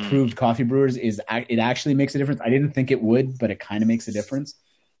of approved coffee brewers it actually makes a difference. I didn't think it would, but it kind of makes a difference.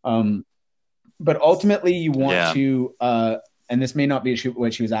 But ultimately, you want to, and this may not be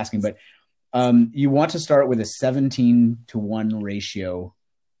what she was asking, but you want to start with a 17-to-1 ratio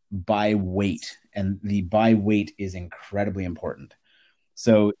by weight, and the by weight is incredibly important.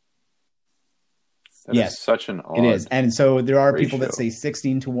 So, yes, such an odd it is, and so there are ratio. people that say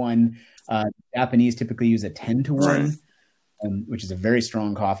 16-to-1. Japanese typically use a 10-to-1, which is a very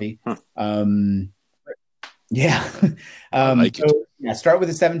strong coffee. Yeah. Start with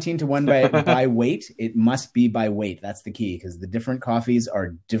a 17-to-1 by weight. It must be by weight. That's the key, because the different coffees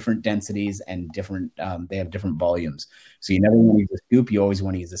are different densities and different. They have different volumes. So you never want to use a scoop. You always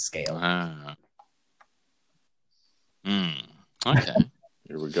want to use a scale. Okay.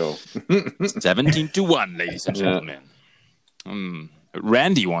 Here we go. 17-to-1, ladies and gentlemen.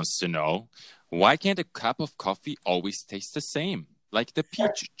 Randy wants to know, why can't a cup of coffee always taste the same, like the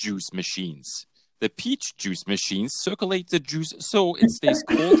peach juice machines? The peach juice machines circulate the juice so it stays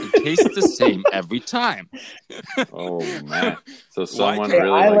cold and tastes the same every time. Oh, man. So someone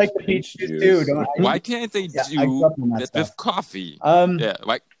really I like the peach juice too. Why can't they do that with coffee?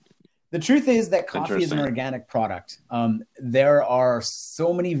 The truth is that coffee is an organic product. There are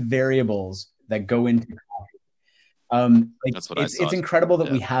so many variables that go into coffee. That's what I thought. It's incredible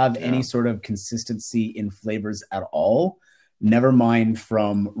that we have any sort of consistency in flavors at all. Never mind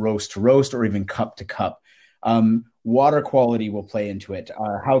from roast to roast or even cup to cup. Water quality will play into it.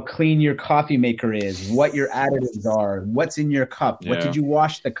 How clean your coffee maker is, what your additives are, what's in your cup, what did you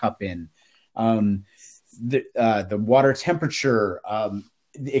wash the cup in, the water temperature.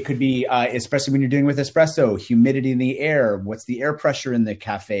 It could be, especially when you're doing with espresso, humidity in the air. What's the air pressure in the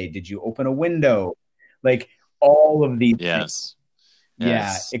cafe? Did you open a window? Like all of these things.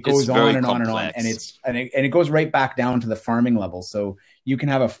 Yes. It goes on and on and on, and it goes right back down to the farming level. So you can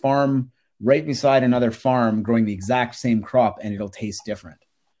have a farm right beside another farm growing the exact same crop, and it'll taste different.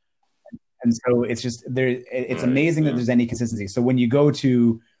 And so it's just there. It's amazing that there's any consistency. So when you go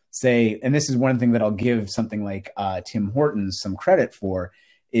to say, and this is one thing that I'll give something like Tim Hortons some credit for,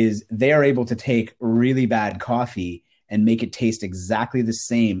 is they are able to take really bad coffee and make it taste exactly the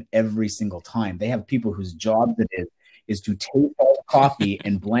same every single time. They have people whose job it is to take all the coffee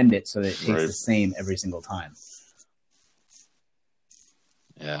and blend it so that it tastes the same every single time.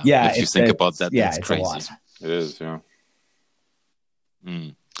 Yeah. If you think about that, that's crazy. A lot. It is,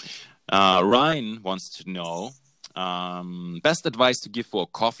 Ryan wants to know, Best advice to give for a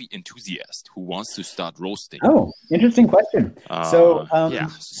coffee enthusiast who wants to start roasting. Oh, interesting question.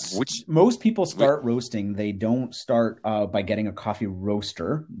 Most people start roasting. They don't start by getting a coffee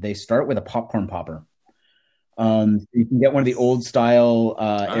roaster. They start with a popcorn popper. You can get one of the old style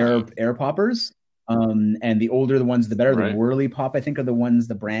air poppers. And the older the ones, the better. Right. The Whirly Pop, I think, are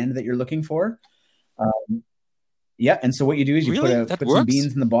the brand that you're looking for. Yeah, and so what you do is you put some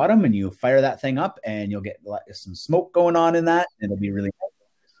beans in the bottom, and you fire that thing up, and you'll get some smoke going on in that, and it'll be really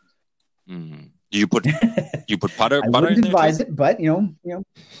nice. Mm. You put butter. I wouldn't advise it, but you know,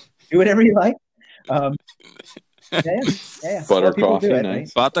 do whatever you like. Yeah. Butter coffee, nice.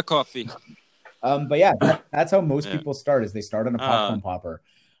 Right? Butter coffee. But yeah, that's how most people start. Is they start on a popcorn popper.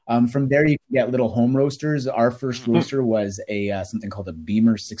 From there, you can get little home roasters. Our first roaster was a something called a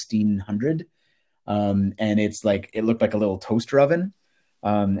Beamer 1600. And it looked like a little toaster oven,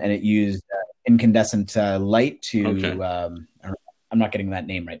 and it used incandescent light to. I'm not getting that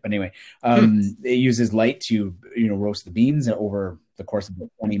name right, but anyway, it uses light to roast the beans over the course of about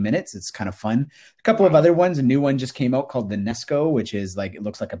 20 minutes. It's kind of fun. A couple of other ones. A new one just came out called the Nesco, which is it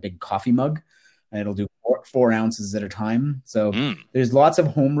looks like a big coffee mug, and it'll do 4 ounces at a time. So there's lots of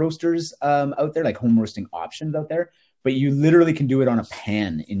home roasters out there, like home roasting options out there. But you literally can do it on a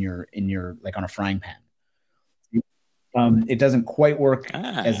pan in your on a frying pan. It doesn't quite work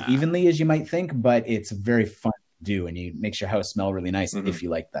as evenly as you might think, but it's very fun to do, and it makes your house smell really nice if you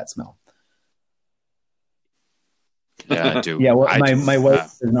like that smell. Yeah, I do. Yeah, well, my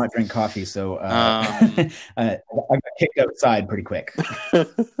wife does not drink coffee, so I got kicked outside pretty quick.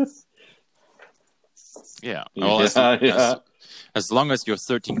 Yeah, well, as long as your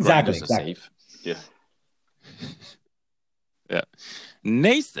 13 grinders are safe. Yeah. Yeah,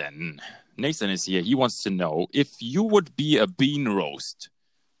 Nathan is here. He wants to know, if you would be a bean roast,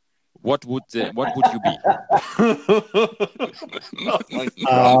 what would you be?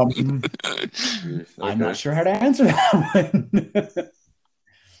 Oh I'm not sure how to answer that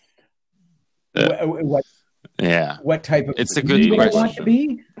one. What type of? It's a good question. Want to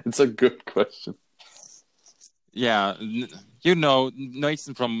be? It's a good question. Yeah,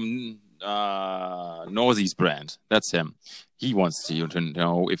 Nathan from Northeast brand. That's him. He wants to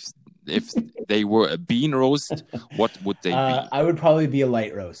know if they were a bean roast, what would they be? I would probably be a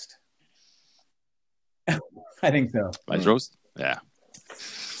light roast. I think so. Light roast? Yeah.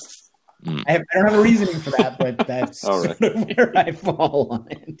 I don't have a reasoning for that, but that's all right. Sort of where I fall on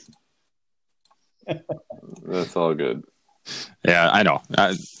it. That's all good. Yeah, I know.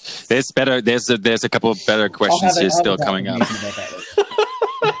 There's a couple of better questions here still coming up.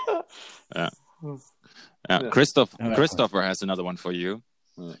 Christopher has another one for you.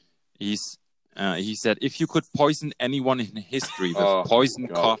 He said, if you could poison anyone in history with poison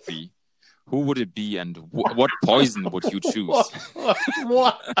coffee, who would it be, and what poison would you choose?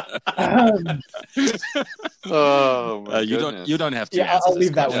 What? You don't have to. I'll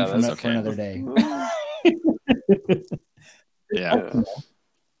leave that one for another day. Yeah.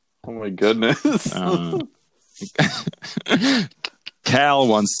 Oh my goodness. Cal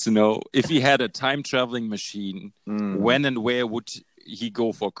wants to know, if he had a time traveling machine, when and where would he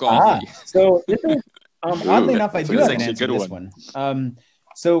go for coffee? So this is oddly enough, I do have an answer to this one.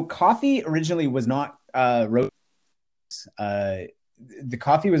 So coffee originally was not roast. The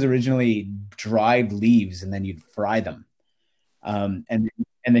coffee was originally dried leaves, and then you'd fry them, and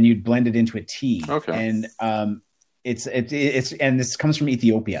then you'd blend it into a tea. Okay. And it's and this comes from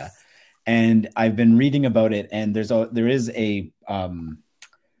Ethiopia, and I've been reading about it, and there is a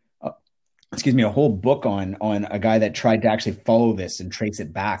whole book on a guy that tried to actually follow this and trace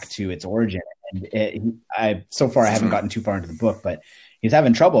it back to its origin. And so far I haven't gotten too far into the book, but he's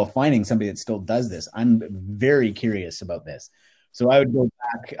having trouble finding somebody that still does this. I'm very curious about this. So I would go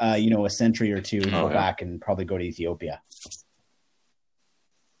back, a century or two, and go back and probably go to Ethiopia.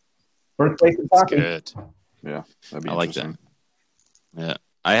 Birthplace of coffee. Good. Yeah, that'd be I like that. Yeah,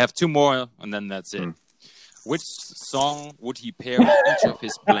 I have 2 more, and then that's it. Which song would he pair with each of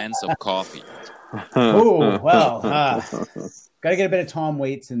his blends of coffee? Oh, well, got to get a bit of Tom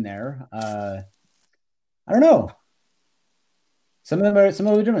Waits in there. I don't know. Some of them are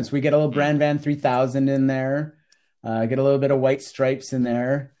different. We get a little Brand Van 3000 in there. Get a little bit of White Stripes in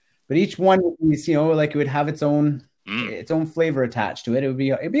there. But each one, it would have its own flavor attached to it. It'd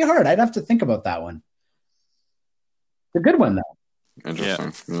be hard. I'd have to think about that one. It's a good one though.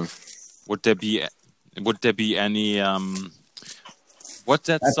 Interesting. Yeah. Would there be any what's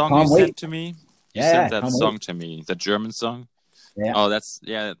that That's song Tom you Waits. sent to me? You Yeah, sent that Tom song Waits. to me, the German song. Yeah. Oh, that's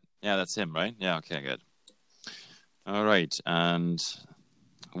him, right? Yeah, okay, good. All right, and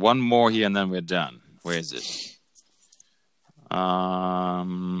one more here, and then we're done. Where is it?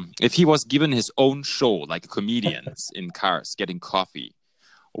 If he was given his own show, like comedians in cars getting coffee,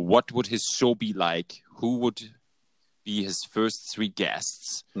 what would his show be like? Who would be his first 3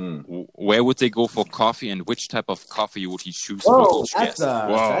 guests? Where would they go for coffee, and which type of coffee would he choose for each guest?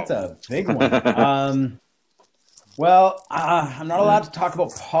 That's a big one. Well, I'm not allowed to talk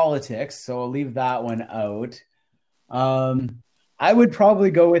about politics, so I'll leave that one out. I would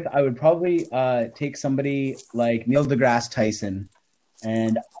probably take somebody like Neil deGrasse Tyson,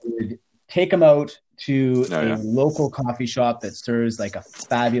 and I would take him out to a local coffee shop that serves like a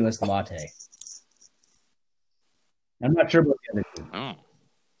fabulous latte. I'm not sure about the other two. Oh.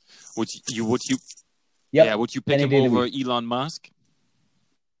 Would you? Yep. Yeah. Would you pick him over Elon Musk?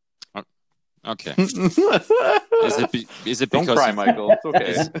 Okay. Is it because? Don't cry, Michael. It's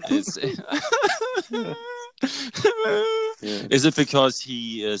okay. Is it because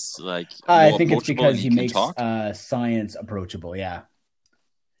he is like? I think it's because he makes science approachable. Yeah.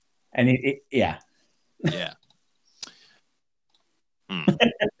 And yeah. Yeah.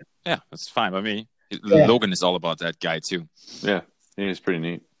 Yeah, that's fine by me. Logan is all about that guy too. Yeah, he's pretty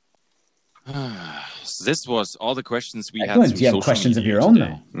neat. So this was all the questions we had. Do you have questions of your own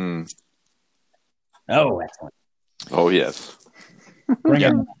though? Oh, excellent. Oh, yes. Bring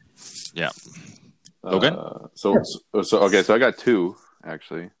it. Yeah. Logan? So I got 2,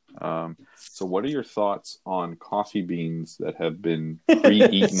 actually. So what are your thoughts on coffee beans that have been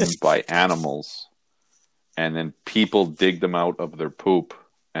pre-eaten by animals, and then people dig them out of their poop,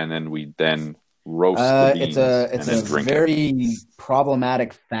 and then we roast the beans it's a very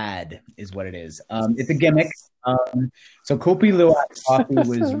problematic fad, is what it is. It's a gimmick. So Kopi Luwak coffee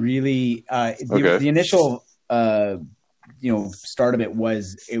was really the initial start of it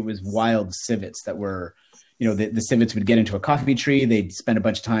was wild civets that were, the civets would get into a coffee tree, they'd spend a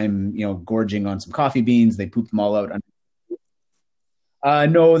bunch of time gorging on some coffee beans, they poop them all out.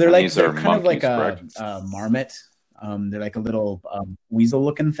 No, they're kind of like a marmot. They're like a little weasel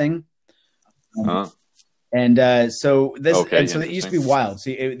looking thing. And so it used to be wild.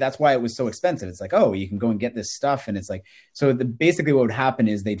 So that's why it was so expensive. It's like, oh, you can go and get this stuff. And it's like, so basically what would happen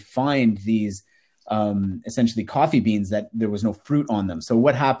is they'd find these essentially coffee beans that there was no fruit on them. So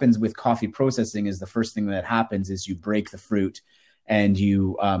what happens with coffee processing is the first thing that happens is you break the fruit and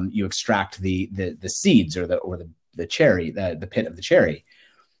you extract the seeds or the cherry, the pit of the cherry.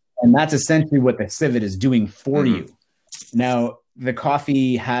 And that's essentially what the civet is doing for you. Now, the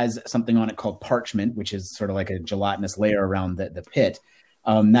coffee has something on it called parchment, which is sort of like a gelatinous layer around the pit.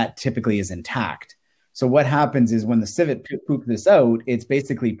 That typically is intact. So what happens is when the civet poop this out, it's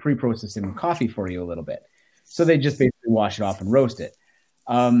basically pre-processing the coffee for you a little bit. So they just basically wash it off and roast it.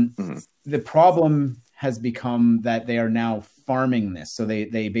 The problem has become that they are now farming this. So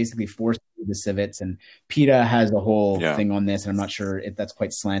they basically force the civets, and PETA has a whole thing on this, and I'm not sure if that's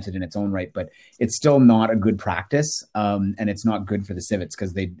quite slanted in its own right, but it's still not a good practice, and it's not good for the civets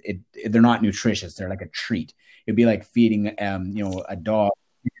because they're not nutritious. They're like a treat. It'd be like feeding a dog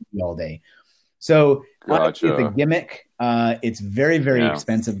all day. So it's a gimmick. It's very, very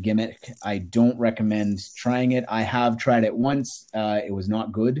expensive gimmick. I don't recommend trying it. I have tried it once. It was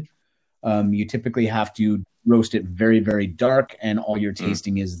not good. You typically have to roast it very, very dark, and all you're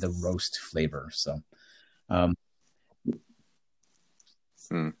tasting is the roast flavor. So, yeah,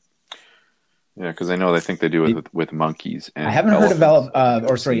 because I think they do it with monkeys. And I haven't heard of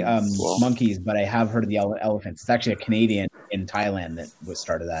monkeys, but I have heard of the elephants. It's actually a Canadian in Thailand that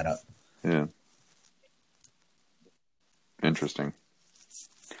started that up. Yeah, interesting.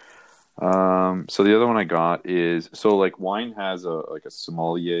 So the other one I got is wine has a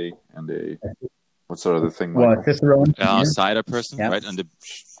sommelier and a what's the other thing? Well, Cicerone, cider person, right? And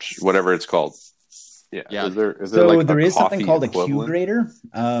whatever it's called. Yeah. Is there there is something called a Q grader,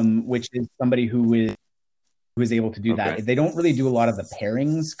 which is somebody who is able to do that. They don't really do a lot of the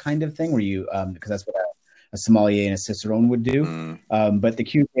pairings kind of thing where you because that's what a sommelier and a Cicerone would do. But the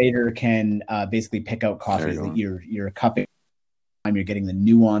Q grader can basically pick out coffees that you're cupping. You're getting the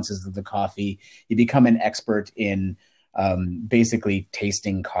nuances of the coffee. You become an expert in basically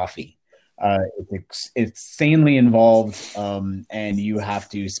tasting coffee. It's insanely involved, and you have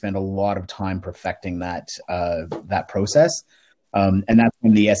to spend a lot of time perfecting that process. And that's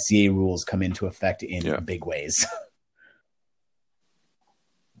when the SCA rules come into effect in big ways.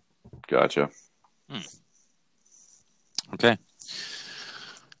 Gotcha. Okay.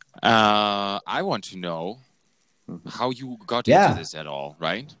 I want to know how you got into this at all,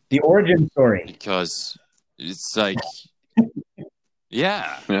 right? The origin story. Because it's like,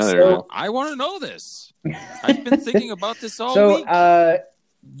 so, I want to know this. I've been thinking about this all week.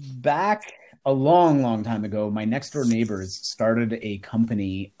 Back a long, long time ago, my next door neighbors started a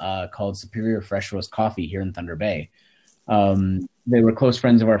company called Superior Fresh Roast Coffee here in Thunder Bay. They were close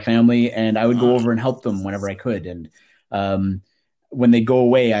friends of our family, and I would go over and help them whenever I could. And when they go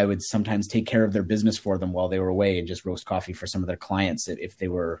away, I would sometimes take care of their business for them while they were away and just roast coffee for some of their clients if they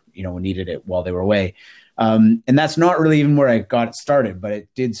were, needed it while they were away. And that's not really even where I got started, but it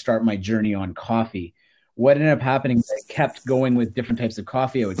did start my journey on coffee. What ended up happening is I kept going with different types of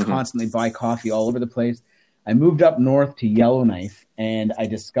coffee. I would constantly buy coffee all over the place. I moved up north to Yellowknife, and I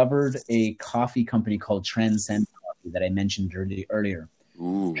discovered a coffee company called Transcend Coffee that I mentioned earlier.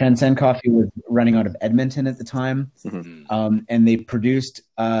 Ooh. Transcend Coffee was running out of Edmonton at the time, and they produced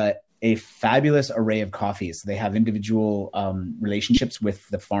a fabulous array of coffees. So they have individual relationships with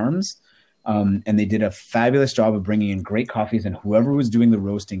the farms, and they did a fabulous job of bringing in great coffees, and whoever was doing the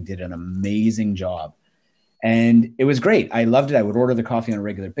roasting did an amazing job. And it was great. I loved it. I would order the coffee on a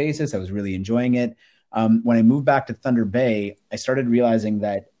regular basis. I was really enjoying it. When I moved back to Thunder Bay, I started realizing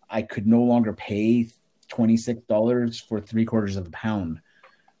that I could no longer pay $26 for 3/4 of a pound.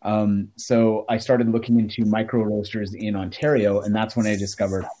 So I started looking into micro roasters in Ontario, and that's when I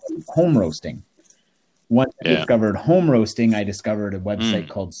discovered home roasting. Once I discovered home roasting, I discovered a website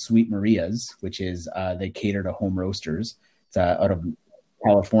called Sweet Maria's, which is they cater to home roasters. It's out of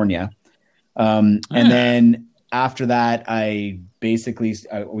California. And then after that, I basically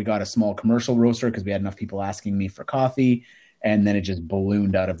we got a small commercial roaster because we had enough people asking me for coffee, and then it just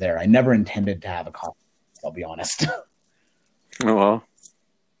ballooned out of there. I never intended to have a coffee, I'll be honest. Oh well.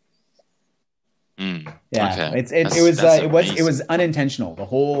 Yeah, okay. It was unintentional. The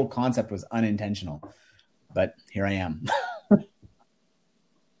whole concept was unintentional, but here I am.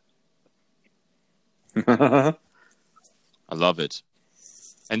 I love it.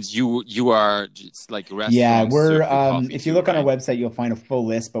 And you are just like restaurants. Yeah, we're if you look on our website, you'll find a full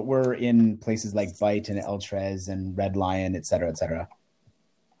list, but we're in places like Bite and El Tres and Red Lion, et cetera, et cetera.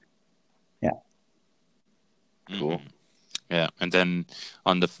 Yeah. Cool. Yeah, and then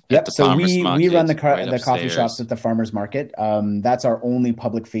on the so we run the right coffee shops at the farmers market. That's our only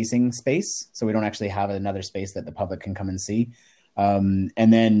public facing space, so we don't actually have another space that the public can come and see. And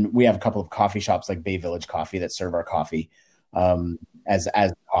then we have a couple of coffee shops like Bay Village Coffee that serve our coffee as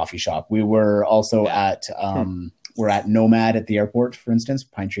a coffee shop. We were also at we're at Nomad at the airport, for instance,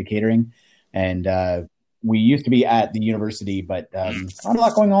 Pine Tree Catering, and we used to be at the university, but not a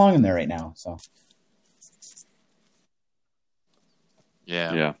lot going on in there right now. So.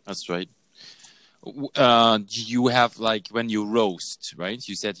 Yeah, that's right. You have like when you roast, right?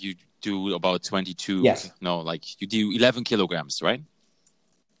 You said you do about 22. Yes. No, like you do 11 kilograms, right?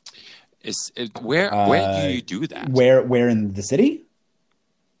 Where do you do that? Where in the city?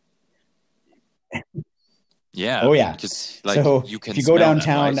 Yeah. Oh yeah. Because like so you can if you go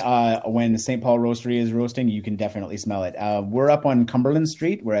downtown that, right? When St. Paul Roastery is roasting, you can definitely smell it. We're up on Cumberland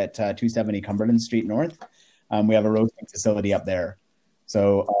Street. We're at 270 Cumberland Street North. We have a roasting facility up there.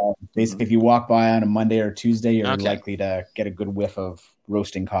 So basically, if you walk by on a Monday or Tuesday, you're likely to get a good whiff of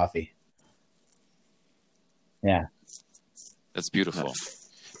roasting coffee. Yeah, that's beautiful.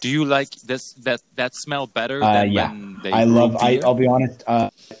 Do you like that smell better than when they I'll be honest.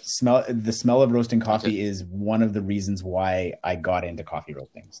 The smell of roasting coffee is one of the reasons why I got into coffee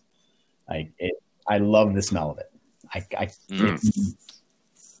roastings. I love the smell of it.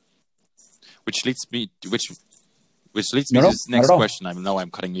 Which leads me to this next question. I know I'm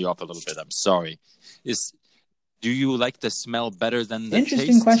cutting you off a little bit. I'm sorry. Do you like the smell better than the taste?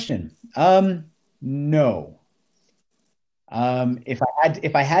 Interesting question. No.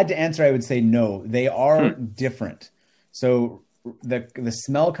 If I had to answer, I would say no. They are different. So the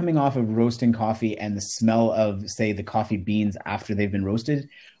smell coming off of roasting coffee and the smell of, say, the coffee beans after they've been roasted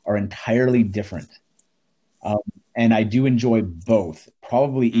are entirely different. And I do enjoy both,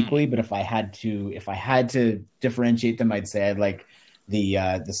 probably equally. But if I had to differentiate them, I'd say I'd like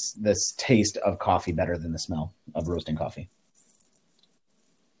this taste of coffee better than the smell of roasting coffee.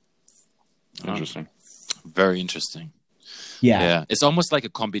 Interesting. Very interesting. Yeah. It's almost like a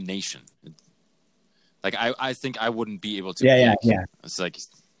combination. Like I think I wouldn't be able to. Yeah. It's like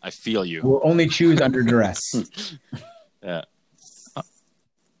I feel you. We'll only choose under duress. Yeah.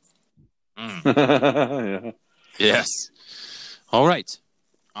 Yeah. Yes. All right.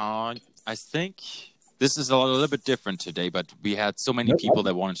 I think this is a little bit different today, but we had so many people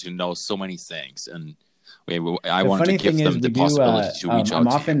that wanted to know so many things, and I wanted to give them the possibility to reach out. I'm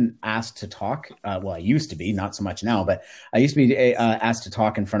often asked to talk. Well, I used to be, not so much now, but I used to be asked to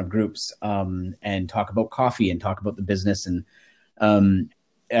talk in front of groups and talk about coffee and talk about the business. And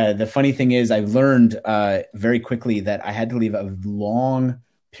the funny thing is, I've learned very quickly that I had to leave a long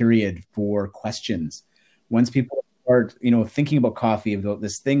period for questions. Once people start, thinking about coffee, about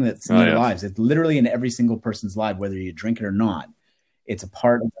this thing that's in their lives, it's literally in every single person's life, whether you drink it or not. It's a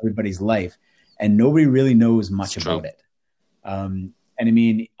part of everybody's life, and nobody really knows much about it. And I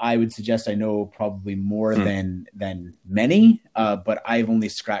mean, I would suggest I know probably more than many, but I've only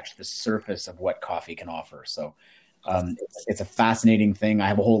scratched the surface of what coffee can offer. So it's a fascinating thing. I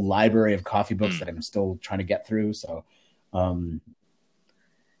have a whole library of coffee books that I'm still trying to get through. So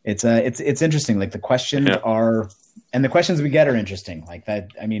it's interesting. Like the questions are, and the questions we get are interesting. Like that.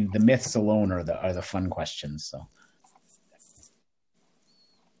 I mean, the myths alone are the fun questions. So.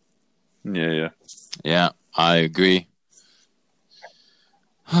 Yeah, I agree.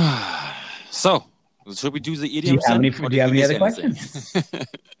 So, should we do the idioms? Do you have any other questions?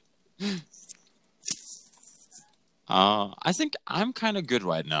 I think I'm kind of good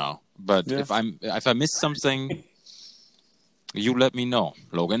right now, but if I miss something, you let me know,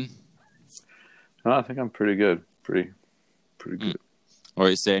 Logan. No, I think I'm pretty good. Pretty good. Or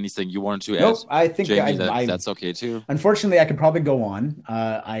is there anything you want to add? Nope, I think Jamie, that's okay too. Unfortunately, I could probably go on.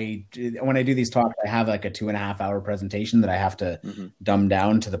 When I do these talks, I have like a 2.5 hour presentation that I have to dumb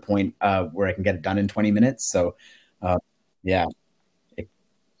down to the point where I can get it done in 20 minutes. So,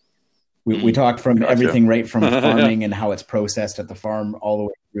 we talked from everything right from farming and how it's processed at the farm all the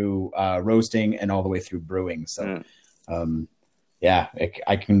way through roasting and all the way through brewing. So,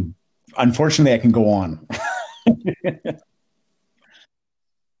 I can. Unfortunately, I can go on.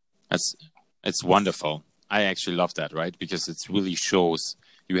 It's wonderful. I actually love that, right? Because it really shows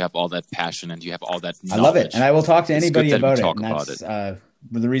you have all that passion and you have all that knowledge. I love it. And I will talk to anybody about it. And that's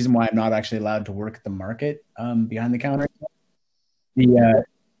the reason why I'm not actually allowed to work at the market behind the counter. The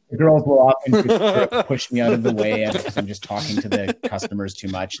girls will often push me out of the way because I'm just talking to the customers too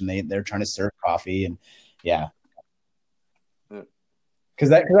much and they're trying to serve coffee. And because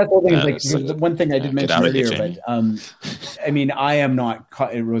that's the whole thing. Like one thing I did mention earlier, but I mean, I am not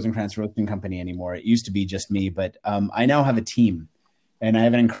Rosencrantz Roasting Company anymore. It used to be just me, but I now have a team, and I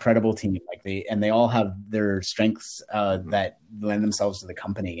have an incredible team. Like they all have their strengths that lend themselves to the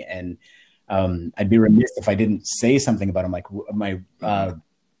company, and I'd be remiss if I didn't say something about them. Like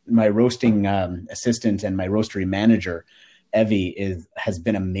my roasting assistant and my roastery manager, Evie, has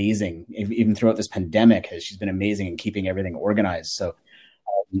been amazing. Even throughout this pandemic, she's been amazing in keeping everything organized. So.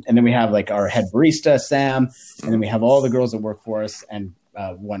 And then we have like our head barista, Sam, and then we have all the girls that work for us and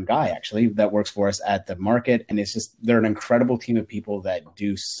one guy actually that works for us at the market. And it's just, they're an incredible team of people that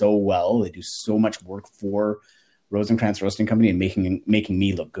do so well. They do so much work for Rosencrantz Roasting Company and making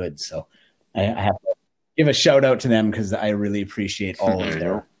me look good. So I have to give a shout out to them because I really appreciate all of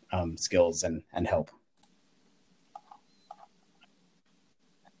their skills and help.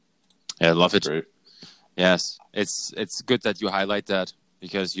 Yeah, I love it. Great. Yes, it's good that you highlight that.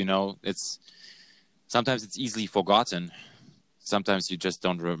 Because, sometimes it's easily forgotten. Sometimes you just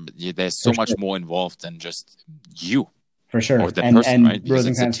don't remember. There's so much more involved than just you. For sure. Or that person, right?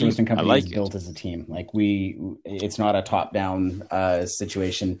 Rosencrantz Roasting Company is built as a team. Like it's not a top-down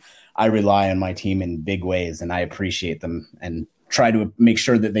situation. I rely on my team in big ways, and I appreciate them and try to make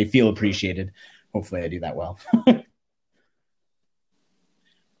sure that they feel appreciated. Hopefully I do that well.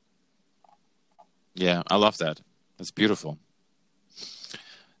 Yeah, I love that. That's beautiful.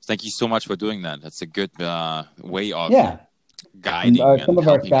 Thank you so much for doing that. That's a good way of guiding. Some of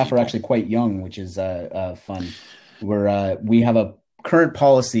our staff are actually quite young, which is fun. We have a current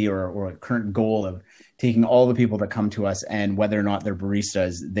policy or a current goal of taking all the people that come to us, and whether or not they're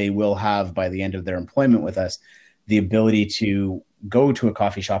baristas, they will have, by the end of their employment with us, the ability to go to a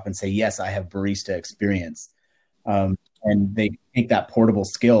coffee shop and say, yes, I have barista experience. And they take that portable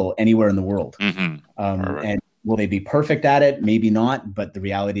skill anywhere in the world. And will they be perfect at it? Maybe not, but the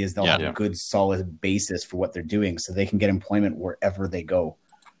reality is they'll have a good, solid basis for what they're doing so they can get employment wherever they go,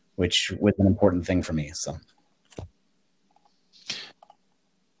 which was an important thing for me. So,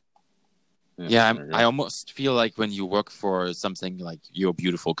 I almost feel like when you work for something like your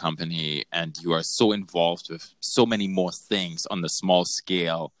beautiful company and you are so involved with so many more things on the small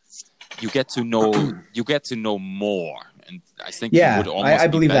scale, you get to know more. And I think you would almost I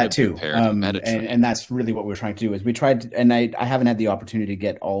believe be better that too. And that's really what we're trying to do is we tried, and I haven't had the opportunity to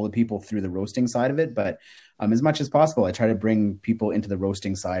get all the people through the roasting side of it, but as much as possible, I try to bring people into the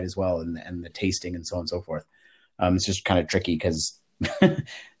roasting side as well and the tasting and so on and so forth. It's just kind of tricky because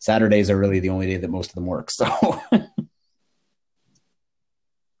Saturdays are really the only day that most of them work. So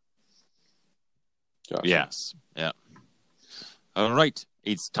yes. Yeah. All right.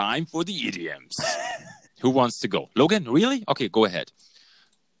 It's time for the idioms. Who wants to go? Logan, really? Okay, go ahead.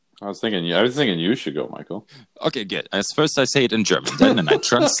 I was thinking you should go, Michael. Okay, good. As first I say it in German, then I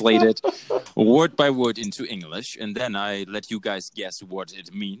translate it word by word into English, and then I let you guys guess what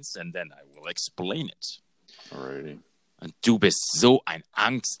it means, and then I will explain it. Alrighty. Du bist so ein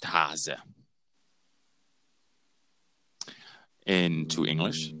Angsthase. Into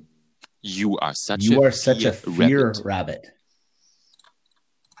English, you are such a fear rabbit.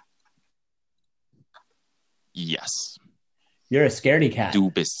 Yes. You're a scaredy cat. Du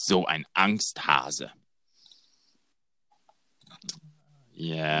bist so ein Angsthase.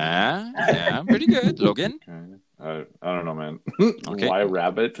 Yeah, pretty good. Logan? Okay. I don't know, man. Okay. Why a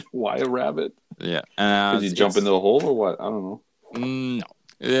rabbit? Why a rabbit? Yeah. Because you jump into the hole or what? I don't know. No.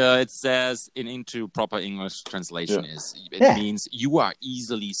 It says into proper English translation it means you are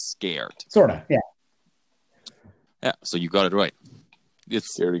easily scared. Sort of, yeah. Yeah, so you got it right.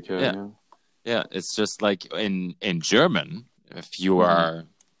 It's scaredy cat. Yeah, it's just like in German, if you are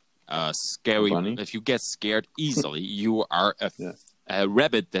scary, if you get scared easily, you are a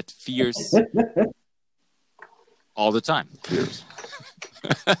rabbit that fears all the time. Fears.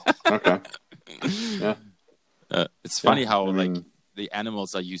 Okay. Yeah. It's funny how the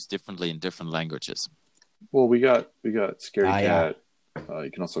animals are used differently in different languages. Well, we got scaredy cat. Yeah.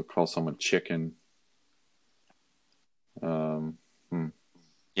 You can also call someone chicken.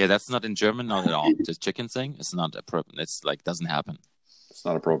 Yeah, that's not in German, not at all. The chicken thing, it's not appropriate. It's like doesn't happen. It's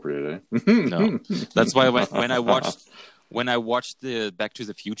not appropriate, eh? No, that's why when I watched the Back to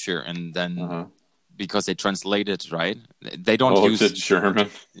the Future, and then because they translated right, they don't use it's German.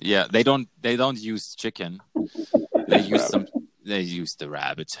 Yeah, they don't use chicken. They use They use the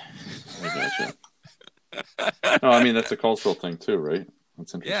rabbit. I gotcha. No, I mean that's a cultural thing too, right?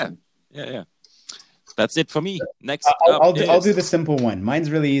 That's interesting. Yeah. That's it for me. Next, I'll do the simple one. Mine's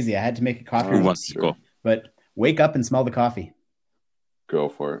really easy. I had to make a coffee. Who wants to go? But wake up and smell the coffee. Go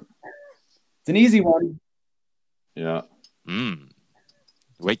for it. It's an easy one. Yeah.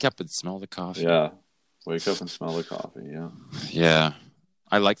 Wake up and smell the coffee. Yeah. Wake up and smell the coffee. Yeah. Yeah.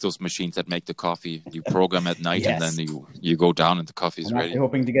 I like those machines that make the coffee. You program at night and then you go down and the coffee is ready. I'm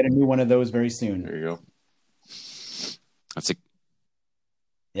hoping to get a new one of those very soon. There you go. That's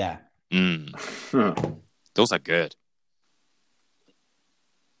Yeah. Those are good.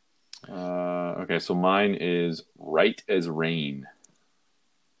 Okay, so mine is right as rain.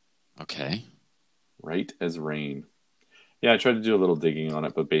 Okay. Right as rain. Yeah, I tried to do a little digging on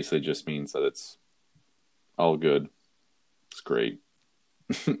it, but basically just means that it's all good. It's great.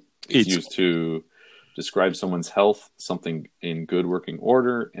 It's used to describe someone's health, something in good working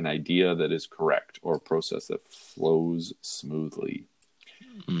order, an idea that is correct, or a process that flows smoothly.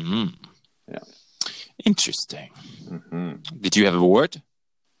 Mm-hmm. Yeah. Interesting. Mm-hmm. Did you have a word?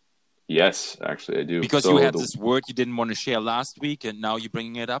 Yes, actually I do. Because you had this word you didn't want to share last week, and now you're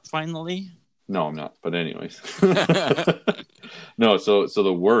bringing it up finally? No, I'm not. But anyways. No, so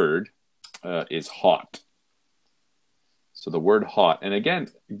the word is hot. So the word hot, and again,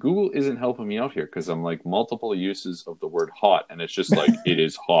 Google isn't helping me out here because I'm like multiple uses of the word hot, and it's just like it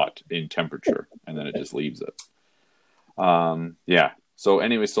is hot in temperature, and then it just leaves it. Yeah. So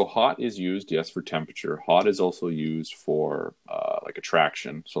anyway, so hot is used, yes, for temperature. Hot is also used for like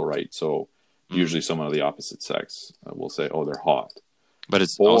attraction. So so usually someone of the opposite sex will say, "Oh, they're hot," but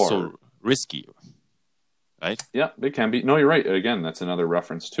it's also risky, right? Yeah, it can be. No, you're right. Again, that's another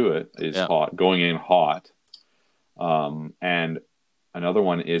reference to it. Is hot, going in hot. And another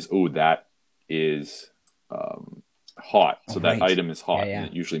one is, that is hot. So that item is hot, and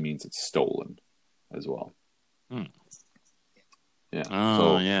it usually means it's stolen as well. Yeah.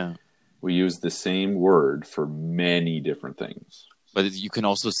 So we use the same word for many different things. But you can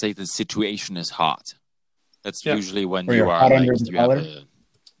also say the situation is hot. That's usually when you are like you have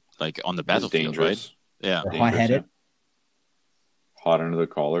like on the battlefield, right? Yeah. Or hot-headed. Hot under the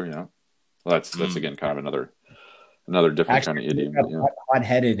collar. Yeah. Well, that's again kind of another different kind of idiom.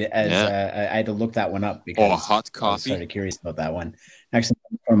 Hot-headed as I had to look that one up because hot coffee. I was sort of curious about that one. Actually,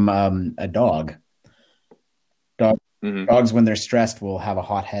 from a dog. Dogs, when they're stressed, will have a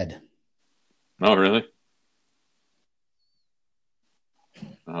hot head. Oh, really?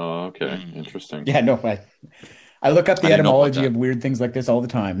 Oh, okay. Interesting. Yeah, no, I look up the etymology of weird things like this all the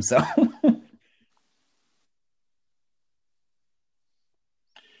time. So,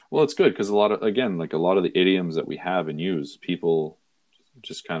 well, it's good because a lot of the idioms that we have and use, people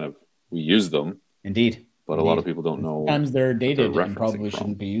just we use them. Indeed. But a lot of people don't know. Sometimes they're dated and probably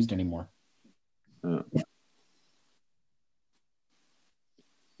shouldn't be used anymore.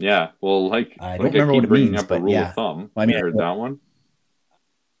 Yeah, well, I don't remember what it means, up a rule of thumb. Well, I heard that one.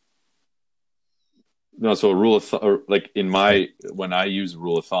 No, so a rule of like when I use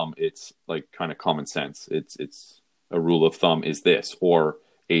rule of thumb, it's like kind of common sense. It's a rule of thumb is this, or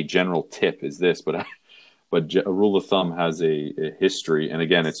a general tip is this, but a rule of thumb has a history, and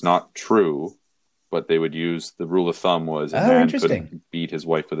again, it's not true. But they would use the rule of thumb was a man couldn't beat his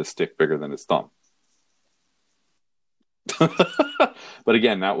wife with a stick bigger than his thumb. But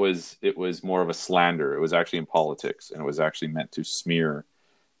again, it was more of a slander. It was actually in politics, and it was actually meant to smear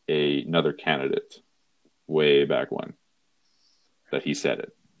another candidate way back when that he said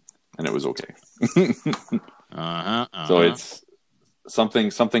it, and it was okay. So it's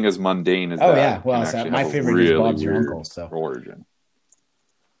something as mundane as that. Oh yeah, well, so my favorite is Bob's Your Uncle. So origin.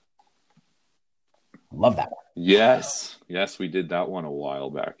 Love that one. Yes, we did that one a while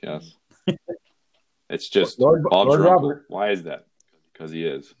back. Yes, it's just Lord Robert. Why is that? Because he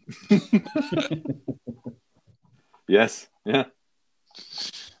is. Yes, yeah.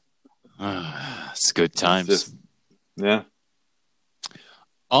 It's good times. Yeah.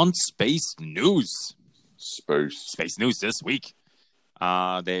 On space news. Space news this week.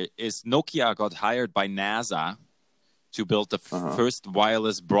 There is Nokia got hired by NASA to build the first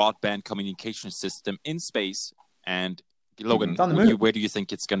wireless broadband communication system in space. And Logan, where do you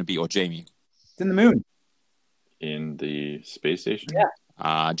think it's going to be, or Jamie? It's in the moon. In the space station? Yeah.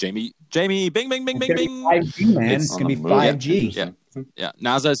 Jamie, bing, bing, bing, bing, bing. 5G, man. It's going to be 5G. Yeah.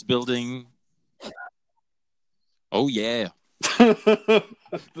 NASA is building. Oh, yeah.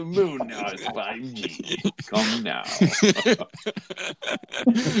 The moon now is 5G. Come now.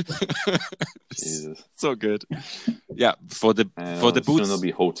 Jesus. So good. Yeah, for the boots. Soon there'll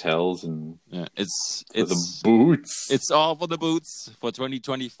be hotels and it's the boots. It's all for the boots for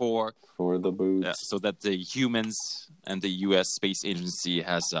 2024. For the boots. Yeah, so that the humans and the US Space Agency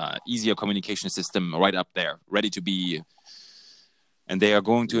has an easier communication system right up there, ready to be. And they are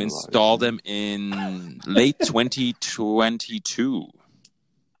going to install them in late 2022.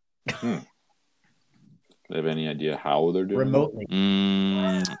 They have any idea how they're doing remotely?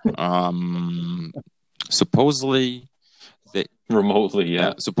 Supposedly, remotely.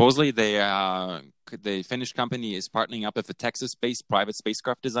 Yeah. Supposedly, the Finnish company is partnering up with a Texas-based private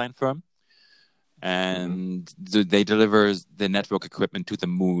spacecraft design firm, and they deliver the network equipment to the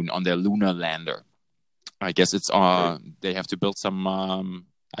moon on their lunar lander. I guess it's they have to build some.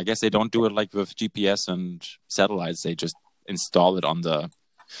 I guess they don't do it like with GPS and satellites. They just install it on the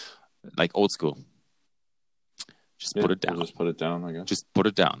old school. Just put it down. Just put it down. I guess. Just put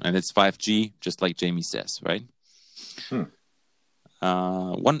it down, and it's 5G, just like Jamie says, right?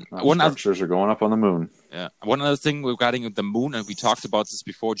 One structures are going up on the moon. Yeah. One other thing regarding the moon, and we talked about this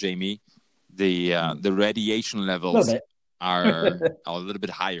before, Jamie. The radiation levels are a little bit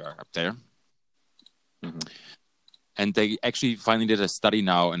higher up there. And they actually finally did a study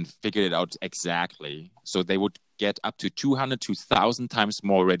now and figured it out exactly. So they would get up to 200 to 1,000 times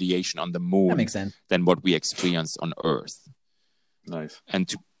more radiation on the moon that makes sense. Than what we experience on Earth. Nice. And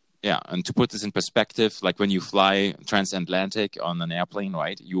to put this in perspective, like when you fly transatlantic on an airplane,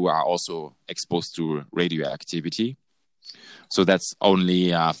 right, you are also exposed to radioactivity. So that's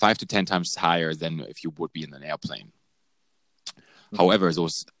only 5 to 10 times higher than if you would be in an airplane. However,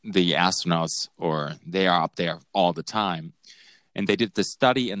 the astronauts, they are up there all the time. And they did the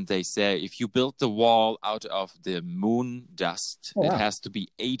study and they say if you build the wall out of the moon dust, it has to be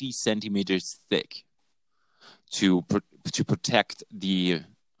 80 centimeters thick to protect the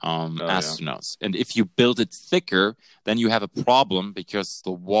astronauts. And if you build it thicker, then you have a problem because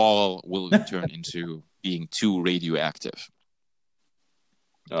the wall will turn into being too radioactive.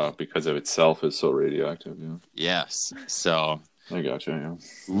 Because of itself is so radioactive. Yeah. Yes. So I gotcha. Yeah.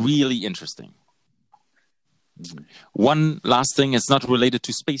 Really interesting. One last thing, it's not related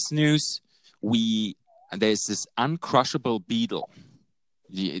to space news. There's this uncrushable beetle.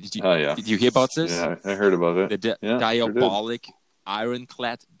 Did you hear about this? Yeah, I heard about it. The diabolic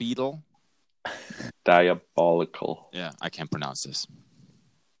ironclad beetle. Diabolical. Yeah, I can't pronounce this.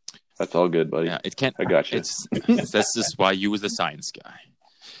 That's all good, buddy. Yeah, it can't. I got you. This is why you was the science guy.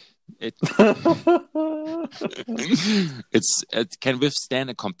 It can withstand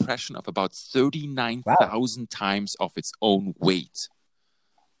a compression of about 39,000 times of its own weight.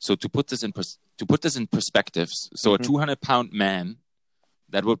 So to put this in perspective, so a 200-pound man,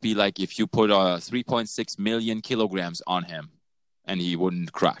 that would be like if you put 3.6 million kilograms on him, and he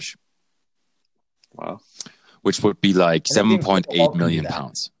wouldn't crash. Wow. Which would be like 7.8 million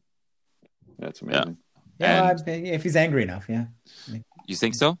pounds. That's amazing. Yeah, if he's angry enough, yeah. You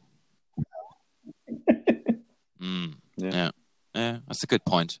think so? Yeah, that's a good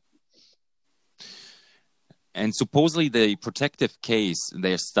point. And supposedly the protective case,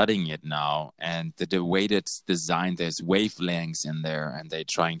 they're studying it now, and the way it's designed, there's wavelengths in there, and they're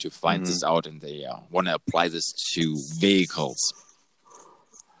trying to find this out, and they want to apply this to vehicles.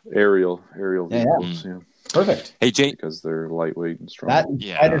 Aerial vehicles, yeah. Perfect. Hey, Jay. Because they're lightweight and strong. That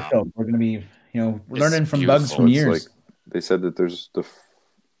spider film, we're going to be, we're learning from bugs from years. Like, they said that there's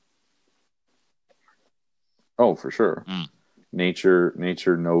Oh, for sure. Nature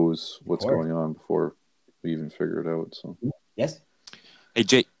knows what's going on before we even figure it out. So yes. Hey,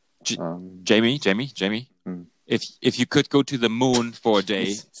 Jamie. If you could go to the moon for a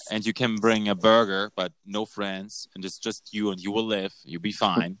day and you can bring a burger but no friends and it's just you and you will live, you'll be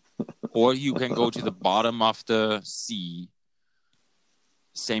fine. Or you can go to the bottom of the sea.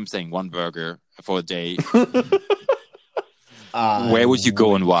 Same thing, one burger for a day. Where would you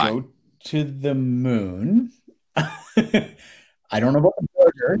go and why? Go to the moon. I don't know about the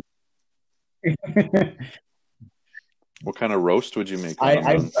burger. What kind of roast would you make?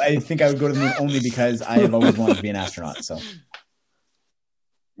 I think I would go to the moon only because I have always wanted to be an astronaut. So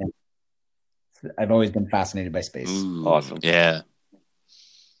yeah. I've always been fascinated by space. Ooh, awesome. Yeah.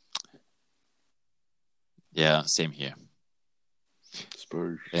 Yeah, same here.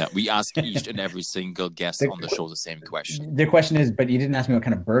 Spurs. Yeah, we ask each and every single guest on the show the same question. The question is, but you didn't ask me what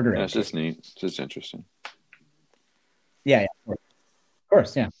kind of burger. That's just neat. It's just interesting. Yeah, of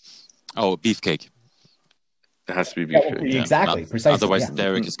course, yeah. Oh, beefcake. It has to be beefcake. Yeah, exactly, precisely. Otherwise,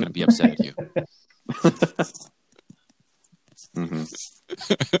 Derek is going to be upset at you.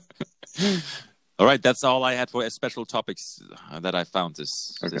 All right, that's all I had for special topics that I found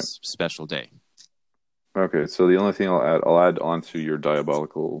this special day. Okay, so the only thing I'll add on to your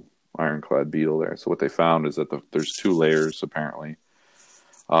diabolical ironclad beetle there. So what they found is that there's two layers apparently.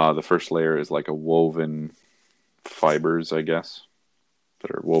 The first layer is like a woven fibers, I guess,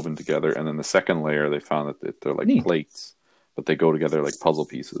 that are woven together, and then the second layer they found that they're like plates, but they go together like puzzle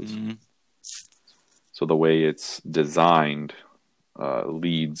pieces. So the way it's designed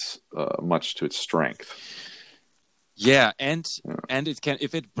leads much to its strength. Yeah, and it can,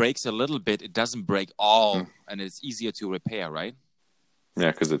 if it breaks a little bit, it doesn't break all, and it's easier to repair, right?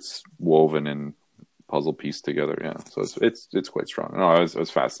 Yeah, because it's woven and puzzle piece together. Yeah, so it's quite strong. No, I was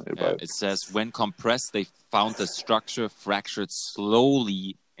fascinated by it. It says when compressed, they found the structure fractured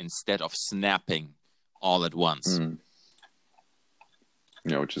slowly instead of snapping all at once.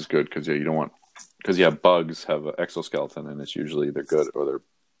 Yeah, which is good because you don't want bugs have an exoskeleton and it's usually they're good or they're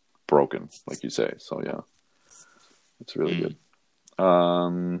broken, like you say. So yeah. It's really good.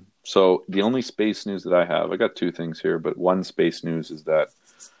 So the only space news that I got two things here, but one space news is that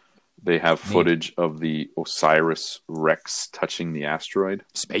they have footage of the Osiris Rex touching the asteroid.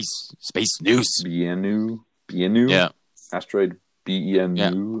 Space news. Bennu. Yeah. Asteroid Bennu.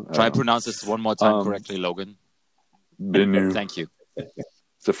 Yeah. Try to pronounce this one more time correctly, Logan. Bennu. Thank you.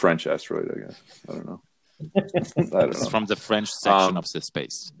 It's a French asteroid, I guess. I don't know. It's from the French section of the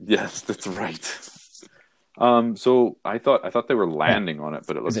space. Yes, that's right. So I thought they were landing on it,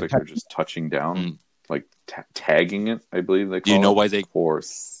 but it looks like they're just touching down, like tagging it. I believe they call it. Do you know why they for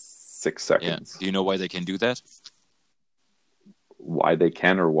 6 seconds? Yeah. Do you know why they can do that? Why they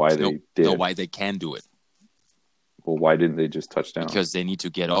can, or why they did? No, why they can do it. Well, why didn't they just touch down? Because they need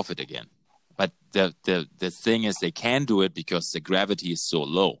to get off it again. But the thing is, they can do it because the gravity is so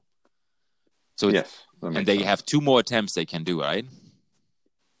low. So yes, and they have 2 more attempts they can do, right?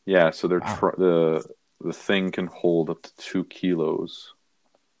 Yeah. So they're the thing can hold up to 2 kilos.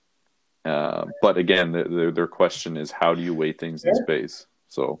 But again, their question is, how do you weigh things in space?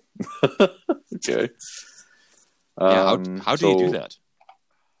 So, okay. How do you do that?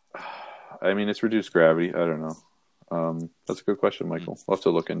 I mean, it's reduced gravity. I don't know. That's a good question, Michael. We'll have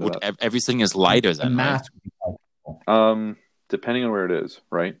to look into that. Everything is lighter than mass. Right? Depending on where it is,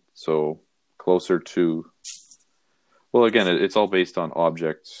 right? So closer to... Well, again, it's all based on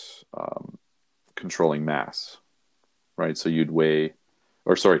objects... controlling mass, right? So you'd weigh,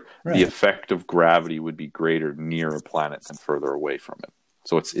 the effect of gravity would be greater near a planet than further away from it.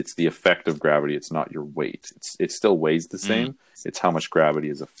 So it's the effect of gravity. It's not your weight. It still weighs the same. It's how much gravity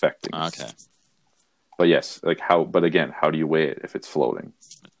is affecting. Okay. But yes, but again, how do you weigh it if it's floating?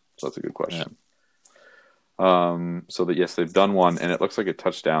 So that's a good question. Yeah. So that, yes, they've done one and it looks like it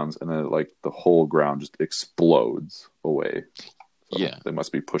touchdowns and then like the whole ground just explodes away. So yeah, they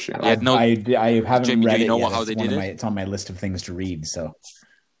must be pushing. I haven't Jamie, read do you know it yet. how they did it? It's on my list of things to read. So,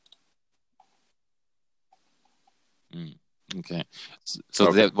 okay.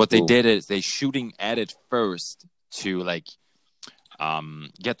 So what they did is they shooting at it first to like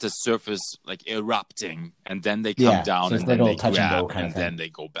get the surface like erupting, and then they come down and then they grab, and then they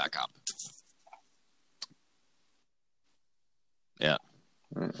go back up. Yeah.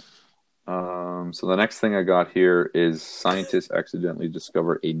 So the next thing I got here is scientists accidentally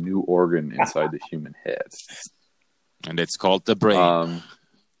discover a new organ inside the human head. And it's called the brain.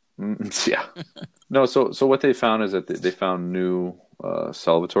 Yeah. No, so what they found is that they found new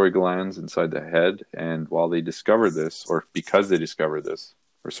salivatory glands inside the head, and while they discovered this, or because they discovered this,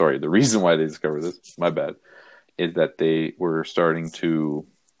 or sorry, the reason why they discovered this, my bad, is that they were starting to,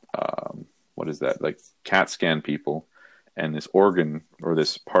 what is that, like CAT scan people, and this organ or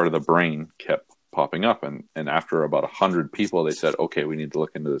this part of the brain kept popping up, and after about 100 people, they said, okay, we need to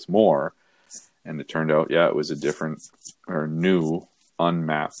look into this more, and it turned out, yeah, it was a different or new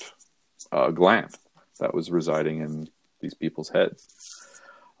unmapped gland that was residing in these people's heads.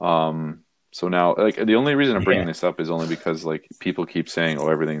 So now, like, the only reason I'm bringing this up is only because, like, people keep saying, "Oh,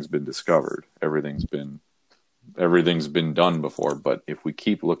 everything's been discovered, everything's been done before." But if we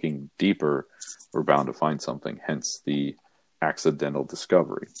keep looking deeper, we're bound to find something. Hence the accidental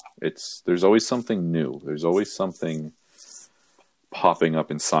discovery. There's always something new. There's always something popping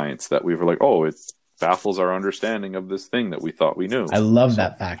up in science that we were like, "Oh, it baffles our understanding of this thing that we thought we knew." I love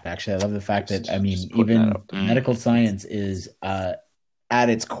that fact. Actually, I love the fact that even medical science is at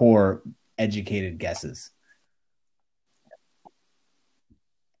its core educated guesses.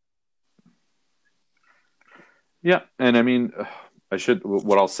 Yeah, and I mean,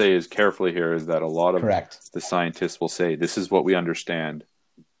 what I'll say is carefully here is that a lot of the scientists will say, this is what we understand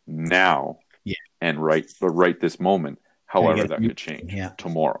now, and right this moment. However, that could change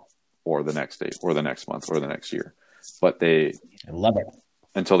tomorrow, or the next day, or the next month, or the next year. But I love it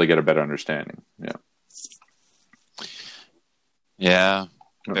until they get a better understanding. Yeah,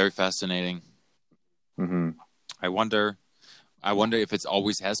 very fascinating. Mm-hmm. I wonder if it's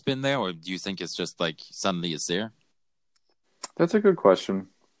always has been there, or do you think it's just like suddenly it's there? That's a good question.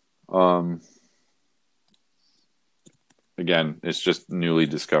 Again, it's just newly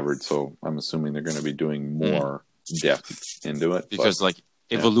discovered, so I'm assuming they're going to be doing more depth into it. Because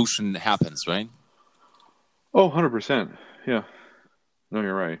evolution happens, right? Oh, 100%. Yeah. No,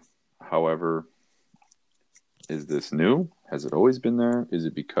 you're right. However, is this new? Has it always been there? Is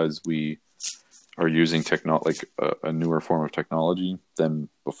it because we are using a newer form of technology than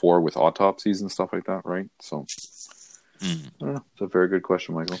before with autopsies and stuff like that, right? So, I don't know. It's a very good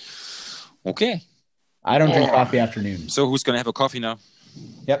question, Michael. Okay. I don't drink coffee afternoon. So who's going to have a coffee now?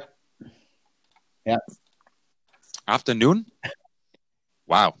 Yep. Afternoon?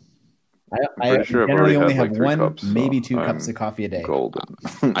 Wow. I sure generally only have like 3 one, cups, maybe 2 cups of coffee a day. Golden.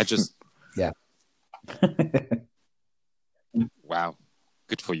 I just... Yeah. Wow.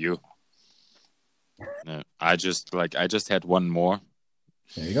 Good for you. I just had one more.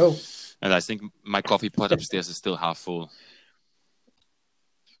 There you go. And I think my coffee pot upstairs is still half full.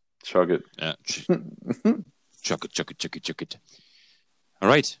 Chug it. Yeah. Chug it. All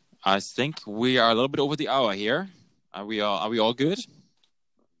right. I think we are a little bit over the hour here. Are we all good?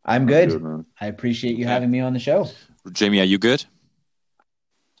 I'm good. Man. I appreciate you having me on the show. Jamie, are you good?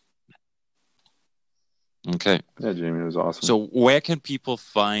 Okay. Yeah, Jamie, it was awesome. So where can people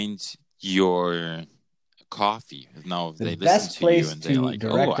find your coffee? Now they listen to you and they're like,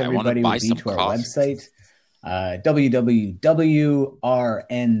 "Oh, I want to buy some coffee." Our website,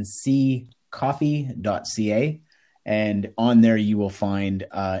 www.rnccoffee.ca, and on there you will find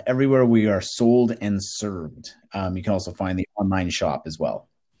everywhere we are sold and served. You can also find the online shop as well.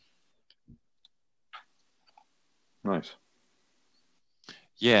 Nice.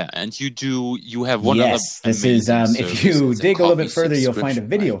 Yeah, and you have one other. Yes, this is if you dig a little bit further, you'll find a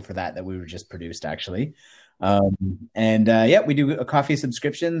video for that we were just produced actually. We do coffee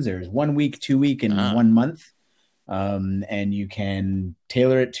subscriptions. There's 1 week, 2 week, and 1 month. And you can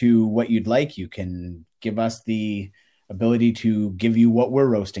tailor it to what you'd like. You can give us the ability to give you what we're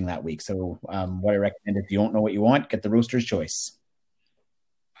roasting that week. So what I recommend, if you don't know what you want, get the roaster's choice.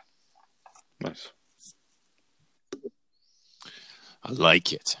 Nice. I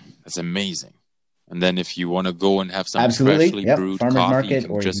like it. That's amazing. And then if you want to go and have some freshly brewed Farmers coffee, Market,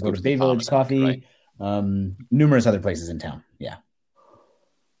 or you can go to Bay Village Coffee, right? Numerous other places in town. Yeah.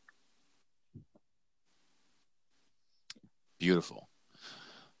 Beautiful.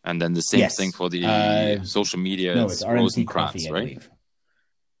 And then the same thing for the social media. No, it's RNC Coffee, Crantz,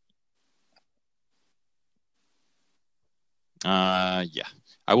 right? Yeah.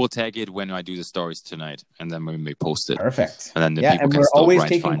 I will tag it when I do the stories tonight, and then we may post it. Perfect. And then the people and can we're still always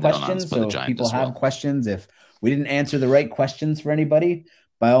taking questions. So if people have questions, if we didn't answer the right questions for anybody,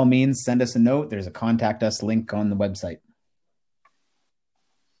 by all means, send us a note. There's a contact us link on the website.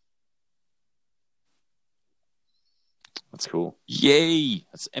 That's cool. Yay!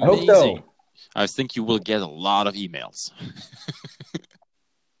 That's amazing. I hope so. I think you will get a lot of emails.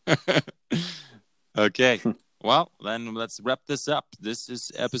 Okay. Well, then let's wrap this up. This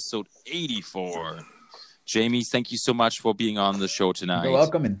is episode 84. Jamie, thank you so much for being on the show tonight. You're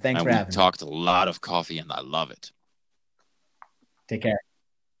welcome, and thanks for having me. We talked a lot of coffee, and I love it. Take care.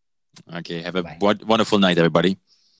 Okay, have a wonderful night, everybody.